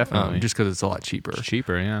now. Yeah, definitely. Just because it's a lot cheaper. It's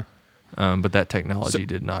cheaper. Yeah. But that technology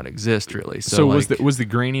did not exist really. So like, was the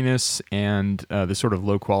graininess and the sort of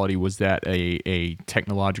low quality, was that a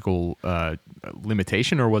technological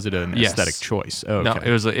limitation, or was it an Yes. aesthetic choice? Oh, no, okay.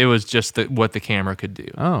 it was just what the camera could do.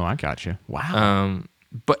 Oh, I got you. Wow.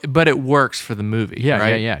 But it works for the movie. yeah,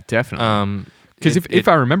 right? yeah, definitely. Because if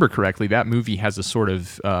I remember correctly, that movie has a sort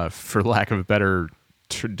of, for lack of a better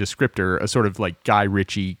descriptor, a sort of like Guy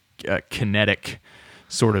Ritchie kinetic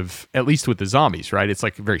sort of, at least with the zombies, right? It's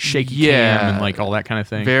like very shaky cam and like all that kind of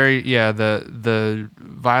thing. The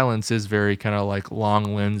violence is very kind of like long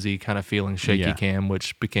lensy kind of feeling shaky Yeah. cam,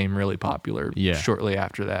 which became really popular shortly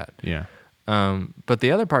after that. Yeah. But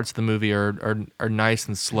the other parts of the movie are nice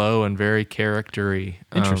and slow and very charactery.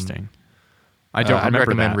 Interesting. I don't I'd remember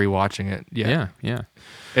recommend that. rewatching it. Yeah.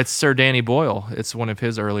 It's Sir Danny Boyle. It's one of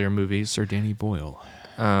his earlier movies. Sir Danny Boyle.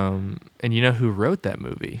 And you know who wrote that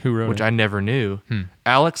movie? Who wrote Which it? I never knew.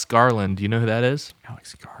 Alex Garland. Do you know who that is?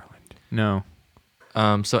 Alex Garland. No.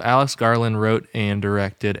 So Alex Garland wrote and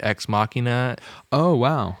directed Ex Machina, Oh,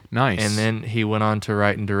 wow. Nice. and then he went on to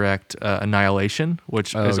write and direct Annihilation,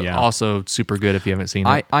 which is yeah. also super good if you haven't seen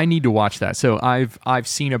it. I need to watch that. So I've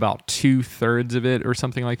seen about 2/3 of it or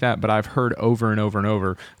something like that, but I've heard over and over and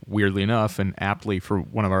over, weirdly enough, and aptly for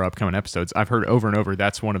one of our upcoming episodes, I've heard over and over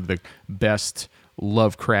that's one of the best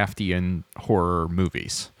Lovecraftian horror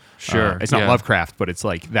movies. Sure, It's not yeah. Lovecraft, but it's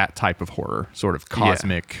like that type of horror, sort of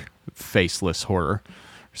cosmic, faceless horror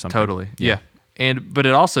or something. Totally. Yeah. But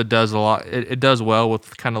it also does a lot. It does well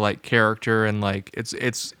with kind of like character and like it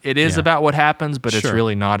is Yeah. about what happens, but it's Sure.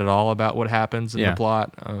 really not at all about what happens in Yeah. the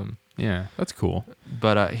plot. Yeah, that's cool.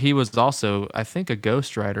 But he was also, I think, a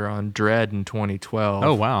ghostwriter on Dread in 2012.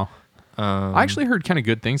 Oh, wow. I actually heard kind of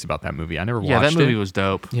good things about that movie. I never watched it. Yeah, that movie was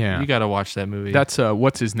dope. Yeah. You got to watch that movie. That's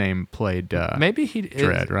what's his name played Maybe he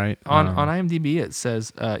Dread, right? On IMDb it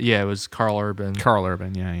says it was Carl Urban. Carl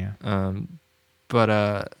Urban. Yeah. But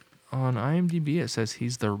on IMDb it says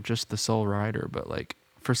he's just the sole writer, but like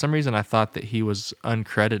for some reason I thought that he was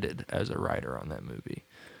uncredited as a writer on that movie.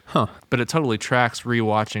 Huh. But it totally tracks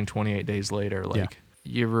rewatching 28 Days Later. Like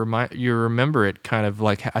you remember it kind of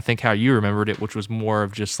like I think how you remembered it, which was more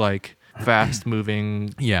of just like fast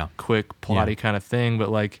moving, Yeah. quick plotty kind of thing, but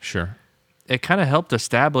like Sure. it kind of helped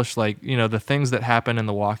establish like, you know, the things that happen in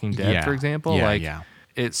The Walking Dead, Yeah. for example. Yeah, like yeah.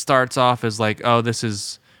 it starts off as like, oh, this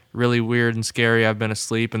is really weird and scary. I've been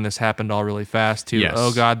asleep and this happened all really fast. To Yes.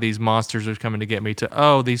 oh God, these monsters are coming to get me. To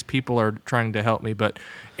oh, these people are trying to help me, but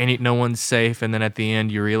no one's safe. And then at the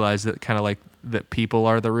end, you realize that kind of like that people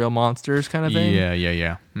are the real monsters, kind of thing. Yeah.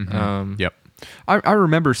 Yep. I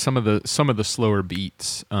remember some of the slower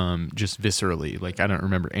beats, just viscerally. Like I don't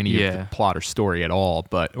remember any of the plot or story at all,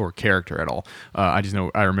 or character at all. I just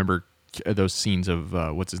know I remember those scenes of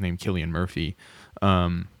what's his name, Cillian Murphy.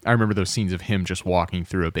 I remember those scenes of him just walking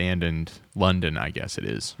through abandoned London, I guess it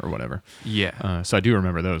is, or whatever. Yeah. So I do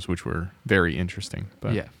remember those, which were very interesting.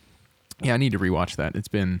 But yeah, I need to rewatch that.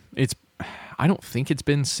 I don't think it's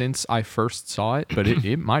been since I first saw it, but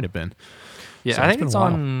it might have been. Yeah, So I think been it's a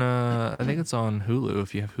while. on. I think it's on Hulu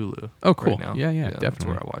if you have Hulu. Oh, cool. Right now. Yeah, That's definitely.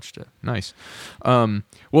 where I watched it. Nice. Well,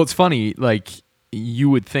 it's funny, like you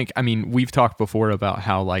would think, I mean, we've talked before about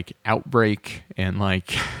how like Outbreak and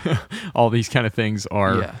like all these kind of things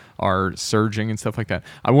are surging and stuff like that.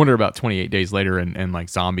 I wonder about 28 Days Later and like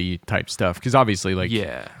zombie type stuff, because obviously like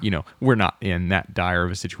we're not in that dire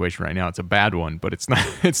of a situation right now. It's a bad one, but it's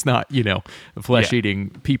not flesh eating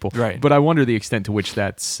people. Right. But I wonder the extent to which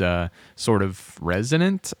that's sort of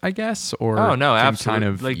resonant, I guess, or Oh, no, can absolutely.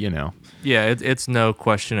 kind of Like, yeah, it's no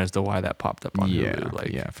question as to why that popped up on Hulu.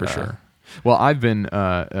 Like, for sure. Well, I've been,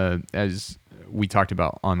 as we talked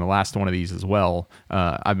about on the last one of these as well,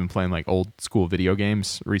 I've been playing like old school video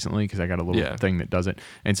games recently because I got a little thing that does it.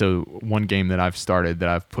 And so one game that I've started that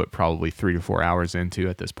I've put probably 3 to 4 hours into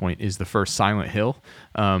at this point is the first Silent Hill.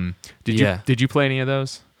 Did you play any of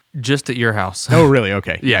those? Just at your house. Oh, really?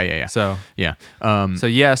 Okay. Yeah. So Yeah. so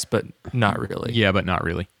yes, but not really. Yeah, but not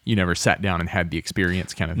really. You never sat down and had the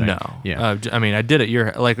experience kind of thing. No. Yeah. I mean, I did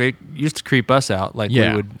it. Like it used to creep us out. Like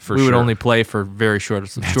Yeah, we for would sure. only play for very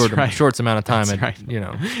short amount of time. That's And,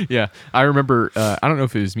 right. Yeah. I remember, I don't know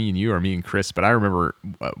if it was me and you or me and Chris, but I remember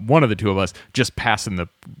one of the two of us just passing the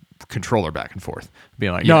controller back and forth,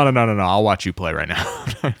 being like, no, I'll watch you play right now.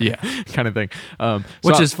 Yeah. Kind of thing.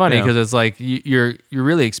 Which is funny because it's like you're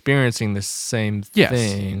really experiencing the same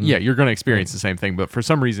thing. Yeah, you're going to experience the same thing, but for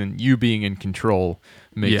some reason, you being in control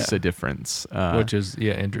makes a difference. Which is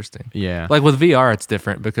interesting. Yeah. Like with VR, it's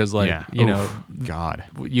different because God.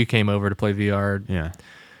 you came over to play VR. Yeah.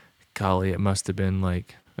 Golly, it must have been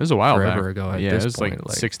like It was a while forever back. ago at Yeah, this it was point.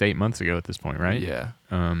 like 6 to 8 months ago at this point, right? Yeah.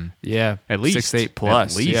 Yeah. At least 6 to 8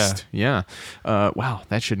 plus. At least. Yeah. Wow,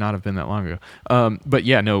 that should not have been that long ago. But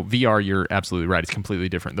yeah, no, VR, you're absolutely right. It's completely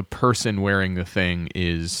different. The person wearing the thing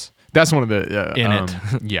that's one of the in it.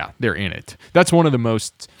 Yeah, they're in it. That's one of the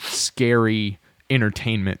most scary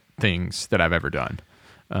entertainment things that I've ever done.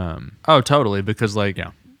 Oh, totally. Because like,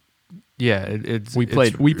 we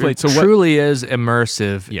played. It So what? truly is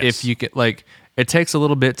immersive. Yes. If you get like, it takes a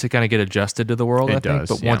little bit to kind of get adjusted to the world. It I think, does,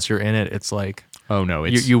 but once you're in it, it's like, oh no,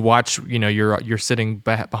 it's you watch. You're sitting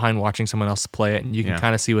behind watching someone else play it, and you can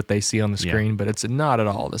kind of see what they see on the screen, but it's not at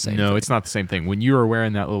all the same. No, thing. it's not the same thing. When you are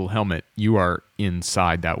wearing that little helmet, you are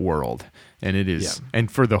inside that world. And it is. Yeah.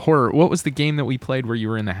 And for the horror, what was the game that we played where you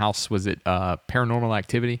were in the house? Was it Paranormal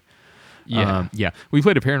Activity? Yeah. We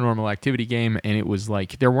played a Paranormal Activity game, and it was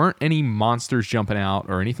like there weren't any monsters jumping out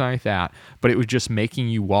or anything like that, but it was just making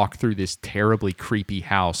you walk through this terribly creepy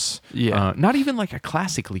house. Yeah. Not even like a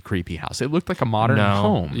classically creepy house. It looked like a modern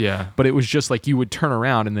home. Yeah. But it was just like you would turn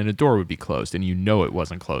around and then a door would be closed, and it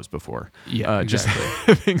wasn't closed before. Yeah, exactly.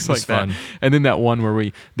 Just things like fun. that. And then that one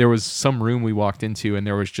where there was some room we walked into, and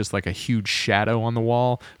there was just like a huge shadow on the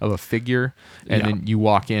wall of a figure, and then you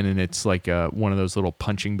walk in, and it's like one of those little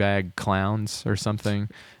punching bag clowns or something.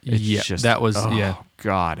 It's just, that was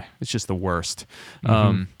God, it's just the worst.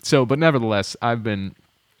 Mm-hmm. But nevertheless, I've been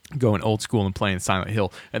going old school and playing Silent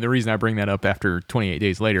Hill, and the reason I bring that up after 28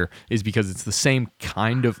 Days Later is because it's the same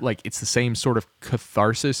kind of like it's the same sort of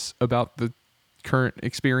catharsis about the current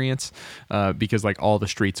experience, because like all the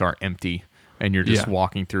streets are empty and you're just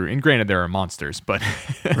walking through, and granted there are monsters, but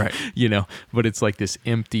right. But it's like this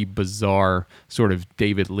empty, bizarre sort of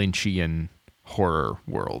David Lynchian horror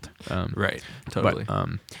world. Right. Totally. But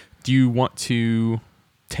do you want to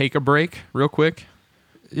take a break real quick?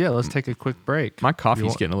 Yeah, let's take a quick break. My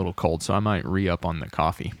coffee's getting a little cold, so I might re-up on the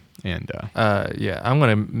coffee. And I'm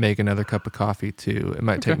gonna make another cup of coffee too. It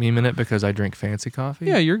might take me a minute because I drink fancy coffee.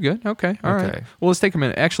 Yeah, you're good. Okay. All right. Well, let's take a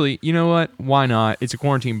minute. Actually, you know what? Why not? It's a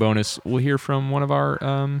quarantine bonus. We'll hear from one of our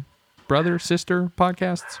brother, sister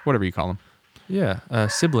podcasts, whatever you call them. Yeah,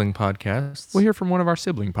 sibling podcasts. We'll hear from one of our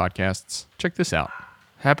sibling podcasts. Check this out.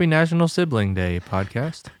 Happy National Sibling Day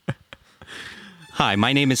podcast. Hi,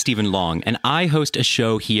 my name is Stephen Long, and I host a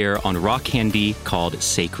show here on Rock Candy called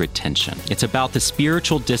Sacred Tension. It's about the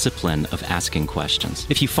spiritual discipline of asking questions.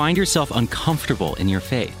 If you find yourself uncomfortable in your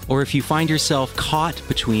faith, or if you find yourself caught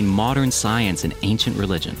between modern science and ancient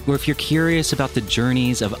religion, or if you're curious about the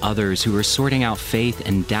journeys of others who are sorting out faith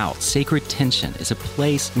and doubt, Sacred Tension is a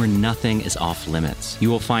place where nothing is off limits. You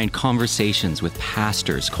will find conversations with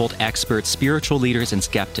pastors, cult experts, spiritual leaders, and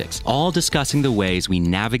skeptics, all discussing the ways we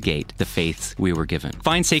navigate the faiths we were given.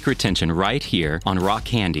 Find Sacred Tension right here on Rock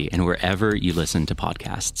Candy and wherever you listen to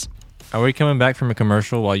podcasts. Are we coming back from a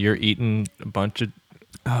commercial while you're eating a bunch of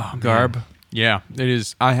garb? Man. Yeah, it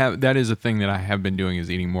is. That is a thing that I have been doing, is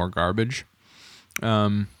eating more garbage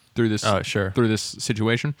through this through this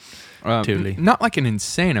situation. Totally. Not like an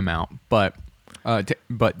insane amount, but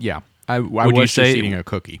yeah, I was just eating a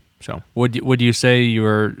cookie. So would you say you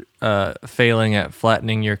were failing at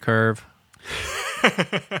flattening your curve?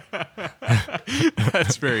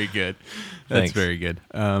 That's very good. That's Thanks. very good.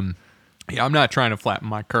 Yeah, I'm not trying to flatten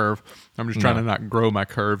my curve. I'm just trying to not grow my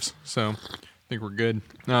curves. So I think we're good.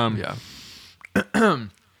 Yeah.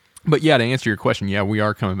 But yeah, to answer your question, yeah, we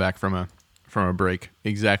are coming back from a break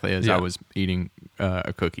exactly as I was eating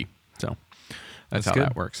a cookie. So that's how good.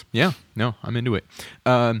 that works. Yeah, no, I'm into it.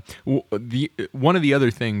 One of the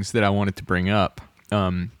other things that I wanted to bring up,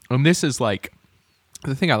 and this is like,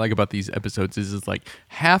 the thing I like about these episodes is like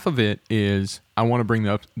half of it is I want to bring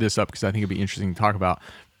this up because I think it'd be interesting to talk about.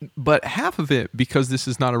 But half of it, because this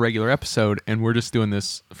is not a regular episode and we're just doing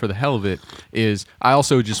this for the hell of it, is I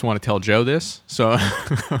also just want to tell Joe this. So,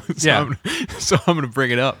 I'm going to bring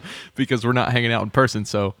it up because we're not hanging out in person.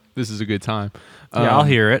 So this is a good time. Yeah, I'll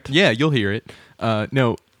hear it. Yeah, you'll hear it.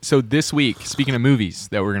 No, so this week, speaking of movies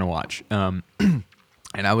that we're going to watch, and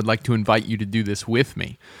I would like to invite you to do this with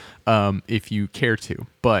me if you care to,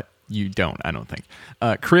 but you don't, I don't think.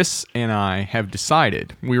 Chris and I have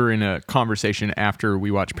decided, we were in a conversation after we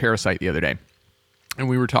watched Parasite the other day, and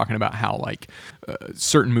we were talking about how like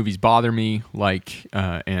certain movies bother me, like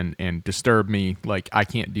and disturb me. Like I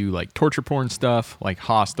can't do like torture porn stuff, like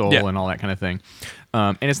Hostel and all that kind of thing.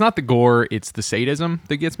 And it's not the gore, it's the sadism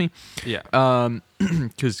that gets me. Yeah.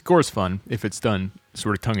 Because gore's fun if it's done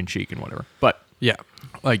sort of tongue in cheek and whatever. But Yeah.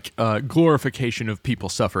 like glorification of people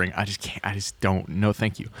suffering, I just don't. No,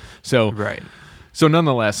 thank you. So Right. So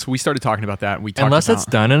nonetheless, we started talking about that. We talked Unless about, it's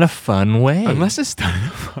done in a fun way. Unless it's done in a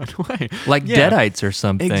fun way, like Deadites or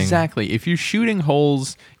something. Exactly. If you're shooting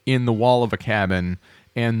holes in the wall of a cabin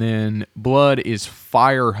and then blood is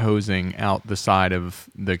fire hosing out the side of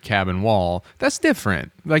the cabin wall, that's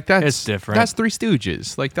different. Like It's different. That's Three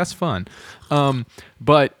Stooges. Like that's fun.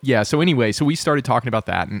 But yeah. So anyway, so we started talking about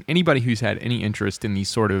that, and anybody who's had any interest in these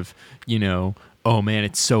sort of, oh man,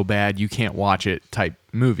 it's so bad you can't watch it type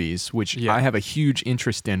movies, which I have a huge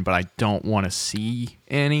interest in, but I don't want to see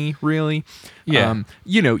any really. Yeah.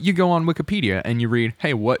 You go on Wikipedia and you read,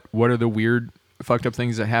 hey, what are the weird fucked up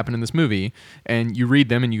things that happen in this movie, and you read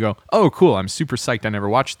them and you go, oh cool, I'm super psyched I never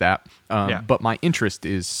watched that, but my interest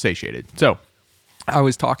is satiated. So I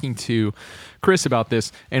was talking to Chris about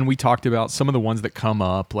this, and we talked about some of the ones that come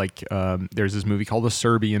up. Like there's this movie called The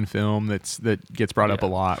Serbian Film that gets brought up a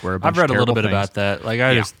lot. Where I've read a little bit about that. Like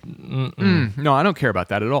I just no, I don't care about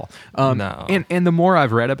that at all. No. And the more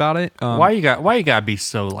I've read about it, why you gotta be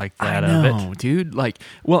so like that I know, of it, dude. Like,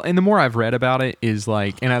 well, and the more I've read about it is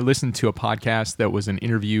like, and I listened to a podcast that was an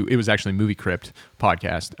interview. It was actually Movie Crypt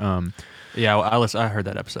podcast. Yeah, I heard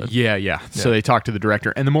that episode. Yeah. So they talked to the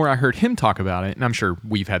director, and the more I heard him talk about it, and I'm sure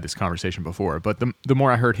we've had this conversation before, but the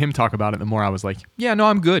more I heard him talk about it, the more I was like, yeah, no,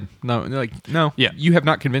 I'm good. No, you have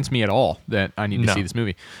not convinced me at all that I need to see this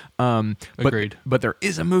movie. Agreed. But there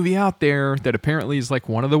is a movie out there that apparently is like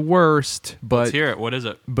one of the worst. But Let's hear it. What is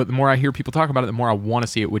it? But the more I hear people talk about it, the more I want to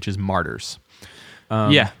see it, which is Martyrs.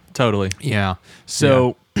 Yeah, totally. Yeah.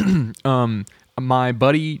 So, my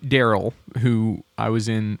buddy Daryl, who I was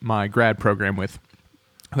in my grad program with,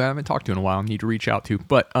 who I haven't talked to in a while, need to reach out to,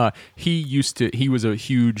 but he was a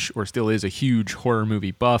huge, or still is a huge horror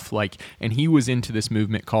movie buff, and he was into this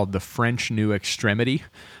movement called the French New Extremity,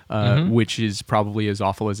 which is probably as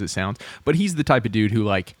awful as it sounds, but he's the type of dude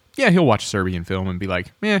who he'll watch a Serbian film and be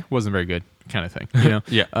like, wasn't very good, kind of thing,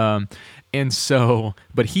 Yeah. And so,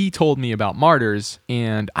 but he told me about Martyrs,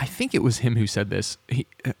 and I think it was him who said this.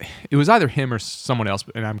 It was either him or someone else,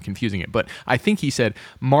 and I'm confusing it. But I think he said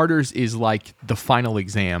Martyrs is like the final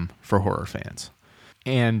exam for horror fans.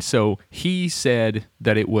 And so he said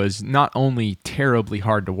that it was not only terribly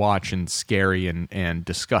hard to watch and scary and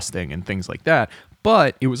disgusting and things like that,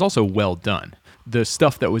 but it was also well done. the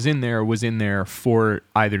stuff that was in there for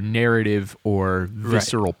either narrative or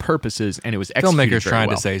visceral purposes, and it was executed Filmmakers very trying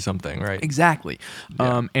well. to say something, right? Exactly.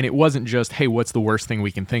 And it wasn't just, hey, what's the worst thing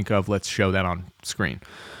we can think of? Let's show that on screen.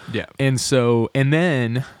 Yeah. And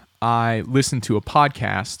then I listened to a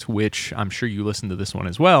podcast, which I'm sure you listened to this one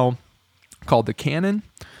as well, called The Canon.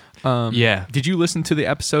 Yeah. Did you listen to the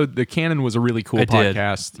episode? The Canon was a really cool I did.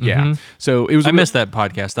 podcast. Mhm. Yeah. So it was. I missed that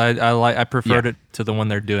podcast. I preferred Yeah. it to the one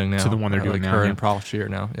they're doing now. To the one they're doing now, Her yeah. and Paul Scheer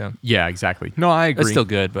now. Yeah. Yeah, exactly. No, I agree. It's still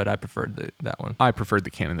good, but I preferred that one. I preferred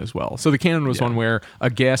the Canon as well. So the Canon was Yeah. one where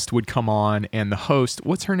a guest would come on, and the host,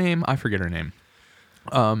 what's her name? I forget her name.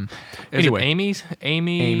 Anyway, Is it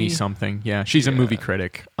Amy? Amy something. Yeah, she's a Yeah. movie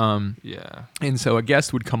critic. Yeah. And so a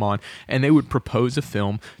guest would come on, and they would propose a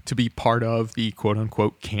film to be part of the quote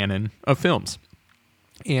unquote canon of films.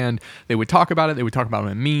 And they would talk about it. They would talk about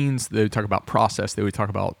what it means. They would talk about process. They would talk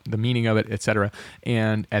about the meaning of it, etc.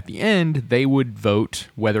 And at the end, they would vote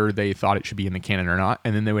whether they thought it should be in the canon or not.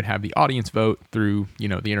 And then they would have the audience vote through, the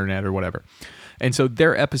internet or whatever. And so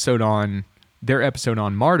their episode on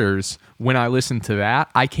Martyrs, when I listened to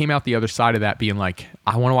that, I came out the other side of that being like,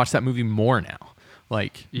 I want to watch that movie more now.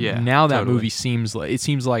 Like, Yeah, now that totally. movie seems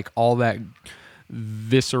like all that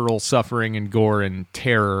visceral suffering and gore and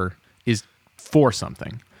terror is for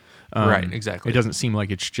something. Right, exactly. It doesn't seem like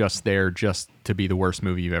it's just there just to be the worst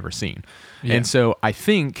movie you've ever seen. Yeah. And so I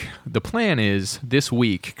think the plan is this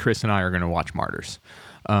week, Chris and I are going to watch Martyrs.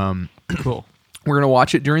 Cool. We're going to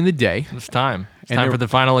watch it during the day. It's time. It's And time there- for the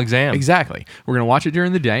final exam. Exactly. We're going to watch it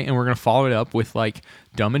during the day, and we're going to follow it up with like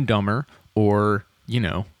Dumb and Dumber or,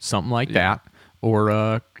 something like that,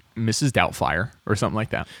 or Mrs. Doubtfire or something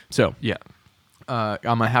like that. So Yeah. I'm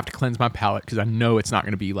going to have to cleanse my palate because I know it's not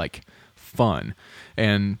going to be like fun.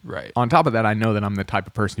 And Right. on top of that, I know that I'm the type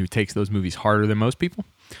of person who takes those movies harder than most people.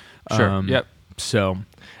 Sure. Yep. So,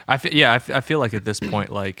 I feel like at this point,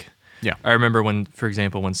 like, yeah. I remember when, for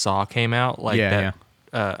example, when Saw came out, like Yeah,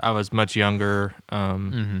 that, I was much younger,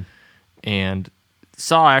 and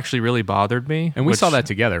Saw actually really bothered me. And we which, saw that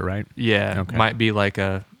together, right? Yeah, Okay. might be like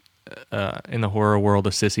in the horror world,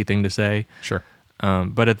 a sissy thing to say. Sure.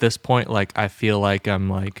 But at this point, like, I feel like I'm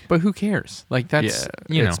like, But who cares? Like, that's,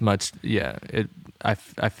 it's much, I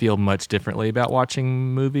feel much differently about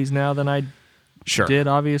watching movies now than I sure. did,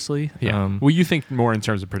 obviously. Yeah. Well, you think more in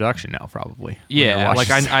terms of production now, probably. when you're Yeah, like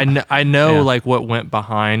watching Saw. I know Yeah. like what went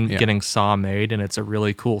behind Yeah. getting Saw made, and it's a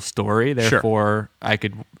really cool story. Sure. Therefore, I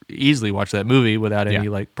could easily watch that movie without any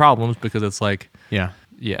Yeah. like problems because it's like, Yeah.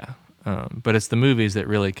 yeah. But it's the movies that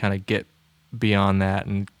really kind of get beyond that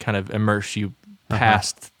and kind of immerse you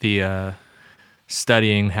past the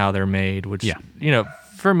studying how they're made, which Yeah.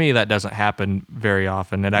 for me that doesn't happen very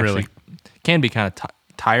often. It actually Really? can be kind of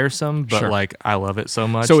tiresome, but Sure. like I love it so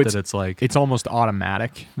much So that it's like it's almost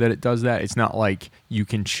automatic that it does that. It's not like you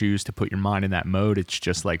can choose to put your mind in that mode. It's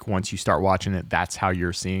just like once you start watching it, that's how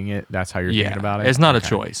you're seeing it. That's how you're thinking about it. It's not a Okay.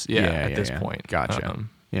 choice. Yeah, at this point. Gotcha.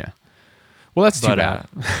 Yeah. Well, that's too But bad.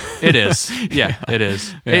 it is. Yeah, it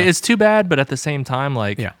is. Yeah. It's too bad, but at the same time,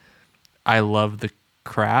 like, Yeah. I love the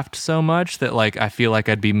craft so much that like I feel like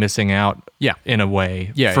I'd be missing out. Yeah. In a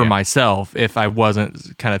way, Yeah, for yeah. myself if I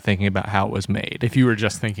wasn't kind of thinking about how it was made. If you were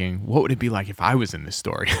just thinking, what would it be like if I was in this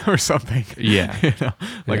story or something? Yeah.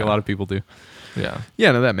 Like Yeah. a lot of people do. Yeah.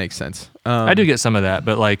 Yeah, no, that makes sense. I do get some of that,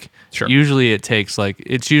 but like Sure. usually it takes like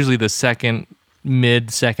it's usually the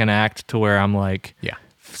mid-second act to where I'm like Yeah.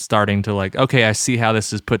 starting to like, okay, I see how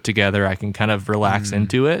this is put together. I can kind of relax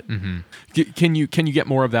into it. Can you get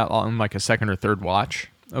more of that on like a second or third watch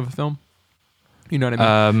of a film? You know what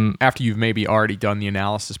I mean? After you've maybe already done the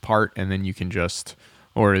analysis part, and then you can just,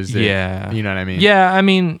 or is it? Yeah. You know what I mean? Yeah, I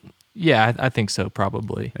mean, yeah, I think so,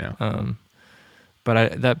 probably. Yeah.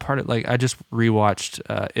 But that part, like, I just rewatched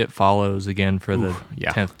It Follows again for the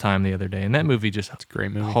yeah. 10th time the other day, and that movie just a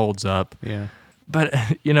great movie. holds up. Yeah. But,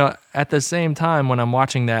 at the same time, when I'm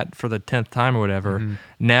watching that for the 10th time or whatever,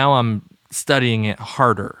 now I'm studying it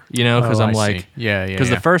harder, because Oh, I'm I like, see. Yeah. because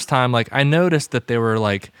the first time, like, I noticed that there were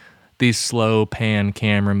like these slow pan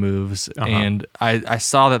camera moves, and I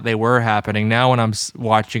saw that they were happening. Now when I'm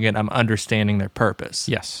watching it, I'm understanding their purpose.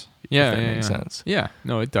 Yes. Yeah. that yeah, makes yeah. sense. Yeah.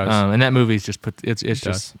 No, it does. And that movie's just it's does.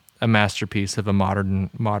 just a masterpiece of a modern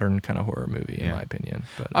kind of horror movie, in Yeah. my opinion.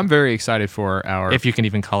 But I'm very excited for our. if you can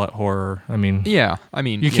even call it horror, I mean, Yeah. I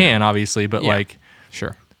mean, you can obviously, but Yeah. like,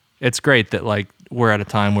 Sure. it's great that like we're at a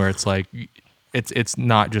time where it's like it's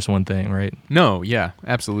not just one thing, right? No, yeah,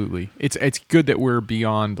 absolutely. It's good that we're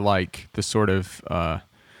beyond like the sort of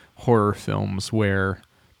horror films where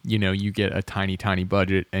you get a tiny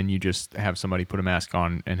budget and you just have somebody put a mask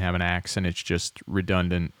on and have an axe, and it's just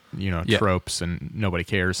redundant, tropes, and nobody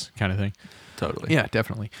cares kind of thing. Totally. Yeah,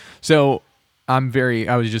 definitely. So I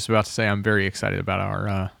was just about to say, I'm very excited about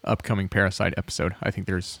our upcoming Parasite episode. I think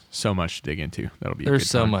there's so much to dig into. There's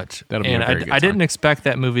so much. That'll be a very good time. I didn't expect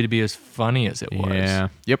that movie to be as funny as it was. Yeah.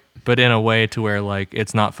 Yep. But in a way to where like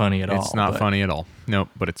it's not funny at all. It's not funny at all. Nope.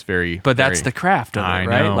 But it's very. But that's the craft of it, I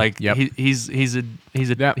right? know. Like Yep. he's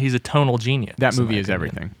a tonal genius. That movie is in my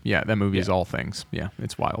opinion. everything. Yeah, that movie is all things. Yeah,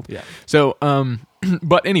 it's wild. Yeah. So,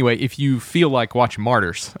 but anyway, if you feel like watching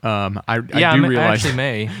Martyrs, I do I realize. actually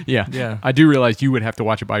may. Yeah. I do realize you would have to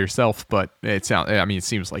watch it by yourself, but it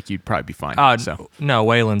seems like you'd probably be fine. No,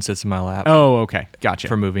 Waylon sits in my lap Oh, okay. Gotcha.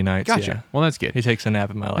 for movie nights. Gotcha. Yeah. Well, that's good. He takes a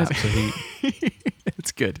nap in my lap, so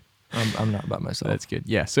It's good. I'm not by myself. That's good.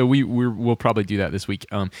 Yeah. So we'll probably do that this week.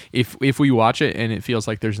 If we watch it and it feels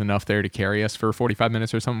like there's enough there to carry us for 45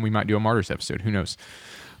 minutes or something, we might do a Martyrs episode. Who knows?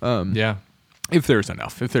 Yeah. If there's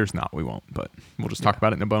enough. If there's not, we won't. But we'll just talk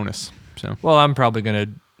about it in a bonus. So. Well, I'm probably gonna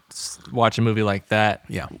watch a movie like that.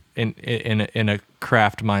 Yeah. In a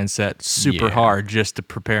craft mindset, super Yeah. hard, just to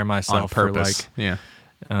prepare On myself purpose. for Yeah.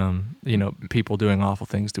 people doing awful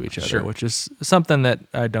things to each other, Sure. which is something that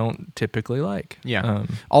I don't typically like. Yeah.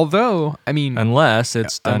 Although, I mean, Unless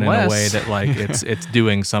it's done in a way Unless- that like it's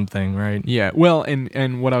doing something, right? yeah. Well,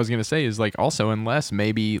 and what I was gonna say is like also unless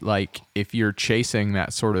maybe like if you're chasing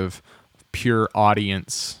that sort of pure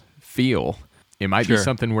audience feel, it might be Sure.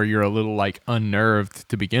 something where you're a little like unnerved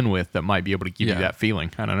to begin with that might be able to give you Yeah. that feeling.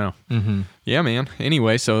 I don't know. Mm-hmm. Yeah, man.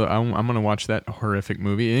 Anyway, so I'm gonna watch that horrific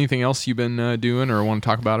movie. Anything else you've been doing or want to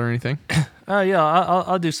talk about or anything? Yeah,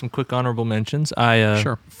 I'll do some quick honorable mentions.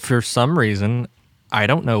 Sure. For some reason, I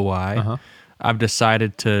don't know why, I've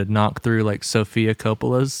decided to knock through like Sofia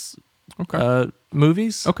Coppola's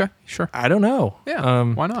movies. Okay, sure. I don't know. Yeah.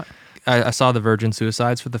 Why not? I saw The Virgin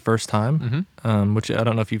Suicides for the first time, which I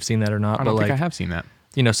don't know if you've seen that or not. I don't but think like, I have seen that.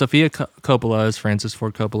 Sofia Coppola is Francis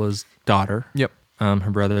Ford Coppola's daughter. Yep. Her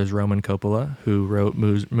brother is Roman Coppola, who wrote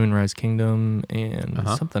Moonrise Kingdom and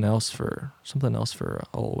something else for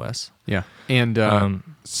Old Wes. Yeah. And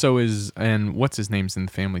and what's his name's in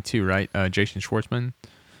the family too, right? Jason Schwartzman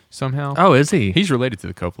somehow. Oh, is he? He's related to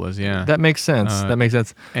the Coppolas, yeah. That makes sense. That makes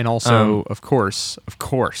sense. And also, of course,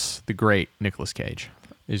 the great Nicolas Cage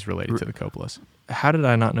is related to the Coppolas. How did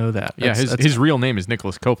I not know that? Yeah, his real name is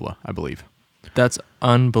Nicholas Coppola, I believe. That's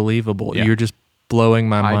unbelievable. Yeah. You're just blowing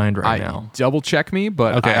my mind right now. Double check me,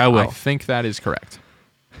 but Okay, I will. I think that is correct.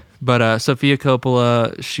 But Sofia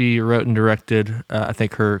Coppola, she wrote and directed, I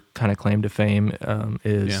think her kind of claim to fame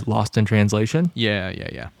is Lost in Translation.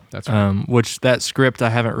 Yeah. That's right. Which that script, I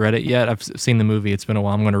haven't read it yet. I've seen the movie. It's been a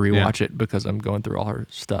while. I'm going to rewatch it because I'm going through all her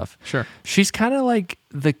stuff. Sure. She's kind of like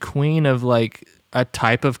the queen of like a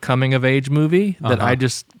type of coming of age movie that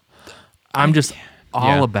I'm just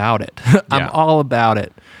all about it. I'm all about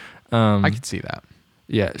it. I could see that.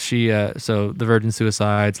 Yeah, she so The Virgin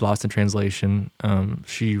Suicides, Lost in Translation.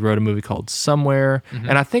 She wrote a movie called Somewhere,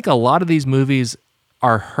 and I think a lot of these movies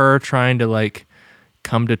are her trying to like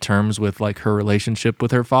come to terms with like her relationship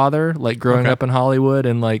with her father, like growing up in Hollywood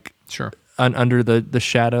and like Sure. under the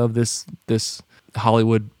shadow of this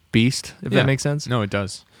Hollywood beast. If that makes sense. No, it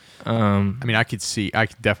does. I mean, I could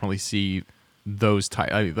definitely see those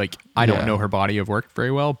type. I don't know her body of work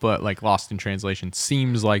very well, but like Lost in Translation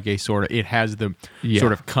seems like a sort of, it has the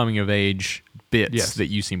sort of coming of age bits that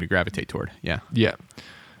you seem to gravitate toward. Yeah. Yeah.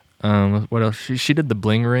 What else? She did The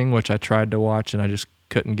Bling Ring, which I tried to watch and I just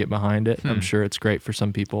couldn't get behind it. I'm sure it's great for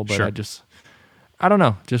some people, but I don't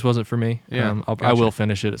know. Just wasn't for me. Yeah. I will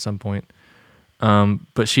finish it at some point.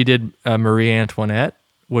 But she did Marie Antoinette,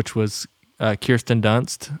 which was Kirsten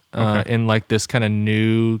Dunst in like this kind of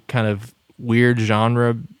new kind of weird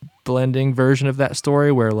genre blending version of that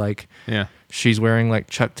story where like she's wearing like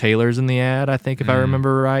Chuck Taylors in the ad, I think, if I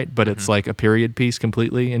remember right, but it's like a period piece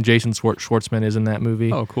completely, and Jason Schwartzman is in that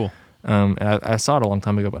movie. Oh, cool. And I saw it a long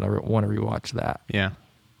time ago, but I want to rewatch that. Yeah.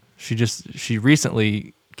 She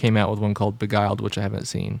recently came out with one called Beguiled, which I haven't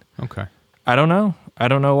seen. Okay. I don't know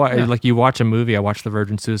why. Yeah. Like you watch a movie. I watched The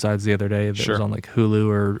Virgin Suicides the other day. That Sure. was on like Hulu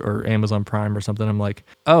or Amazon Prime or something. I'm like,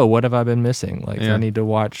 oh, what have I been missing? Like I need to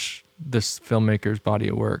watch this filmmaker's body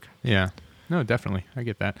of work. Yeah. No, definitely. I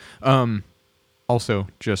get that. Also,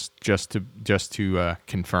 just to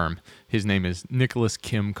confirm, his name is Nicholas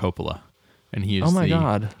Kim Coppola, and he is Oh my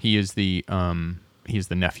God. He is the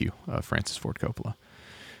nephew of Francis Ford Coppola,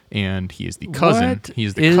 and he is the cousin. What He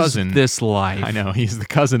is the is cousin. this life? I know. He's the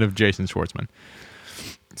cousin of Jason Schwartzman.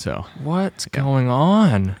 So What's going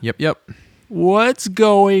on? Yep. What's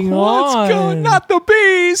going on? What's going? Not the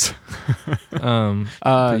bees.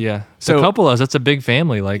 Yeah. so- So Coppola's, that's a big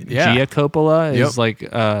family. Like Yeah. Gia Coppola Yep. is like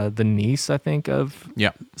the niece, I think, of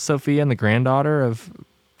Yeah. Sophia and the granddaughter of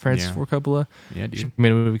Francis Yeah. Ford Coppola. Yeah, dude. She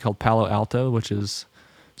made a movie called Palo Alto, which is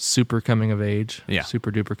super coming of age. Yeah.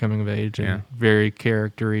 Super duper coming of age and Yeah. very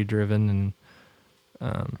character-y driven, and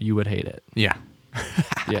you would hate it. Yeah.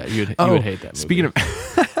 Yeah, you would hate that movie. Speaking of,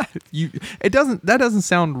 that doesn't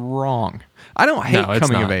sound wrong. I don't hate No, it's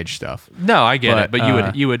coming of not. age stuff. No, I get it, but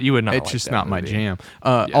you would not. It's like just that not my movie. jam.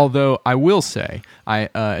 Although I will say,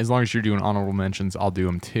 as long as you're doing honorable mentions, I'll do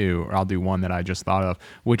them too, or I'll do one that I just thought of,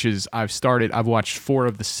 which is I've watched 4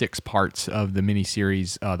 of the 6 parts of the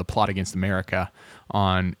miniseries, The Plot Against America,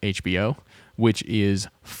 on HBO, which is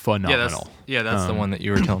phenomenal. That's the one that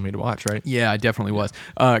you were telling me to watch, right? Yeah, I definitely was.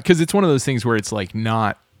 Because it's one of those things where it's like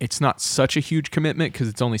it's not such a huge commitment because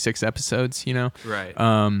it's only 6 episodes, you know? Right.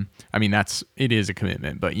 I mean, it is a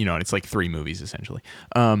commitment, but you know, it's like 3 movies essentially.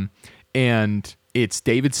 And it's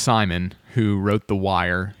David Simon who wrote The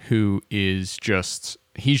Wire, who is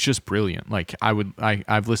he's just brilliant. Like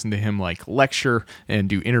I've listened to him like lecture and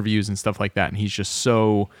do interviews and stuff like that. And he's just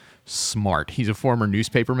so smart. He's a former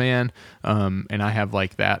newspaper man, and I have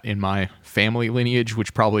like that in my family lineage,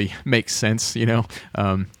 which probably makes sense, you know,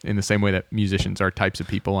 in the same way that musicians are types of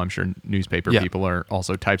people. I'm sure newspaper people are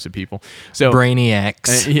also types of people. So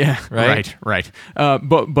Brainiacs. yeah, Right? right.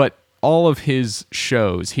 But all of his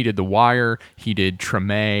shows, he did The Wire, he did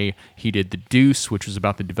Treme, he did The Deuce, which was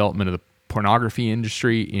about the development of the pornography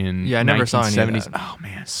industry in Yeah, I never saw any of 1970s. that. Oh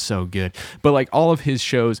man, so good. But like all of his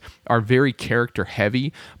shows are very character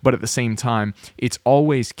heavy, but at the same time, it's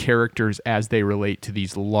always characters as they relate to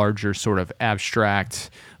these larger sort of abstract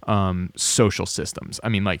social systems. I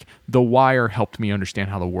mean, like The Wire helped me understand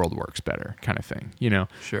how the world works better, kind of thing, you know?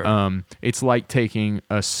 Sure. It's like taking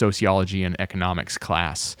a sociology and economics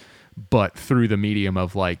class, but through the medium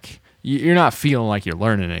of like, you're not feeling like you're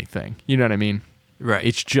learning anything. You know what I mean? Right.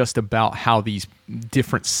 It's just about how these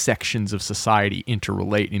different sections of society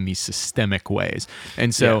interrelate in these systemic ways.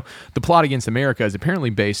 And so The Plot Against America is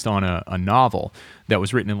apparently based on a novel that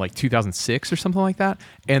was written in like 2006 or something like that.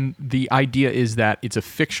 And the idea is that it's a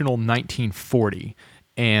fictional 1940,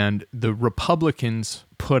 and the Republicans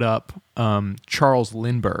put up Charles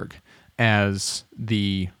Lindbergh as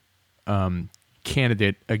the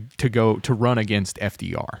candidate to run against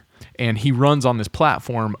FDR. And he runs on this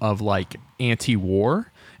platform of like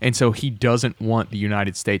anti-war, and so he doesn't want the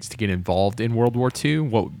United States to get involved in World War II,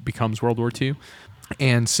 what becomes World War II.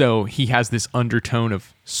 And so he has this undertone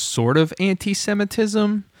of sort of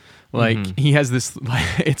anti-Semitism. Like he has this,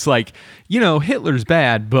 it's like, you know, Hitler's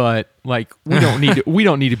bad, but like we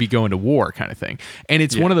don't need to be going to war, kind of thing. And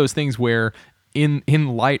it's one of those things where in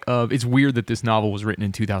light of, it's weird that this novel was written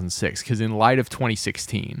in 2006, because in light of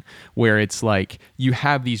 2016, where it's like you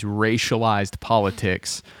have these racialized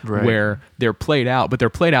politics where they're played out, but they're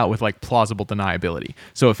played out with like plausible deniability.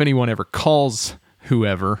 So if anyone ever calls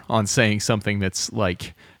whoever on saying something that's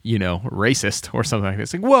like, you know, racist or something like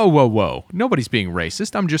this, like, whoa, nobody's being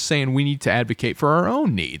racist. I'm just saying we need to advocate for our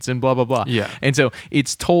own needs and blah, blah, blah. Yeah. And so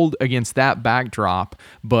it's told against that backdrop,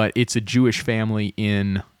 but it's a Jewish family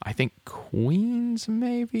in, I think, Queens,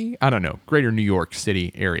 maybe? I don't know. Greater New York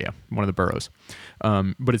City area, one of the boroughs.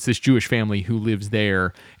 But it's this Jewish family who lives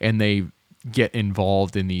there, and they get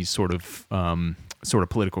involved in these sort of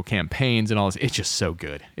political campaigns and all this. It's just so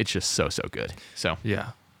good. It's just so good. So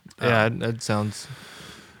Yeah. Yeah, that sounds...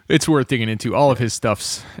 it's worth digging into. All of his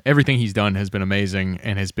stuff's, everything he's done has been amazing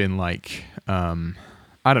and has been like,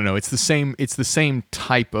 I don't know. It's the same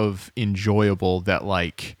type of enjoyable that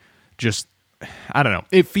like, just, I don't know.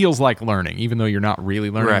 It feels like learning, even though you're not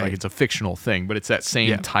really learning. Right. Like it's a fictional thing, but it's that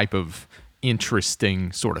same type of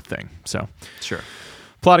interesting sort of thing. So Sure.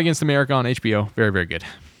 Plot Against America on HBO. Very, very good.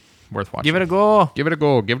 Worth watching. Give it a go. Give it a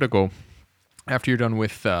go. Give it a go. After you're done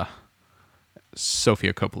with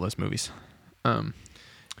Sofia Coppola's movies.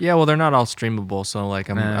 Yeah, well, they're not all streamable, so like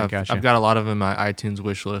Gotcha. I've got a lot of them in my iTunes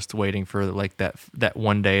wish list, waiting for like that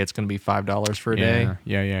one day it's going to be $5 for a day.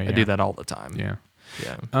 Yeah. I do that all the time. Yeah.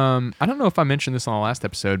 Yeah. I don't know if I mentioned this on the last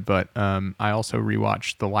episode, but I also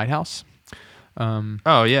rewatched The Lighthouse.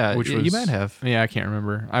 Oh yeah, Which you was, might have. Yeah, I can't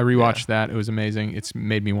remember. I rewatched that. It was amazing. It's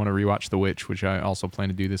made me want to rewatch The Witch, which I also plan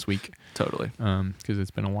to do this week. Totally. Because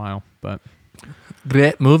it's been a while. But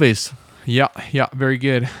Great movies. yeah, very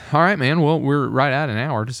good. All right, man. Well, we're right at an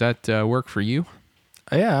hour. Does that work for you?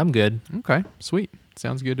 Yeah, I'm good. Okay, sweet.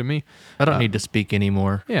 Sounds good to me. I don't need to speak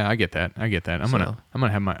anymore. Yeah, I get that. I'm So-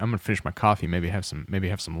 gonna finish my coffee. Maybe have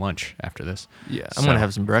some lunch after this. Yeah, I'm going to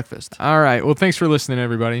have some breakfast. All right. Well, thanks for listening,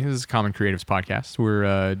 everybody. This is Common Creatives Podcast.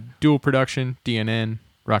 We're dual production, DNN,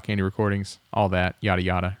 Rock Candy Recordings, all that, yada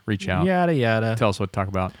yada. Reach out. Yada, yada. Tell us what to talk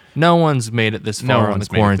about. No one's made it this No far on the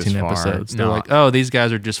one's made it quarantine this far. episodes. They're No. like, oh, these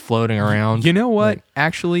guys are just floating around. You know what? Like,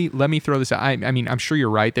 Actually, let me throw this out. I mean, I'm sure you're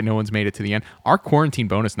right that no one's made it to the end. Our quarantine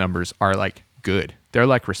bonus numbers are like good. They're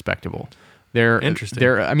like respectable. They're Interesting.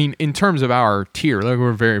 I mean, in terms of our tier, like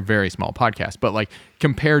we're a very, very small podcast, but like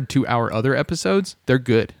compared to our other episodes, they're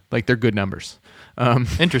good. Like they're good numbers.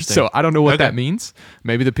 Interesting. So I don't know what Okay. that means.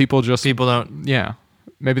 Maybe the people just people don't yeah.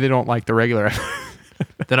 Maybe they don't like the regular.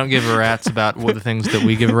 they don't give a rat's about what the things that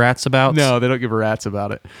we give rats about. No, they don't give a rat's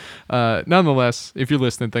about it. Nonetheless, if you're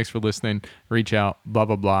listening, thanks for listening. Reach out, blah,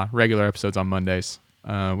 blah, blah. Regular episodes on Mondays.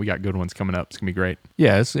 We got good ones coming up. It's going to be great.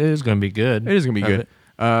 Yeah, it is going to be good. It is going to be Have good.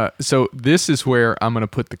 it. So this is where I'm going to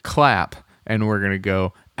put the clap and we're going to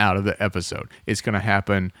go out of the episode. It's going to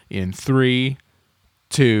happen in 3,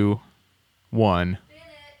 2, 1.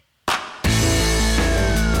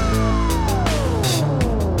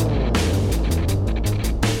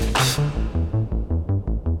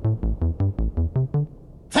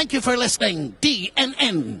 Thank you for listening,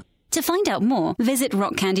 DNN. To find out more, visit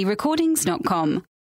rockcandyrecordings.com.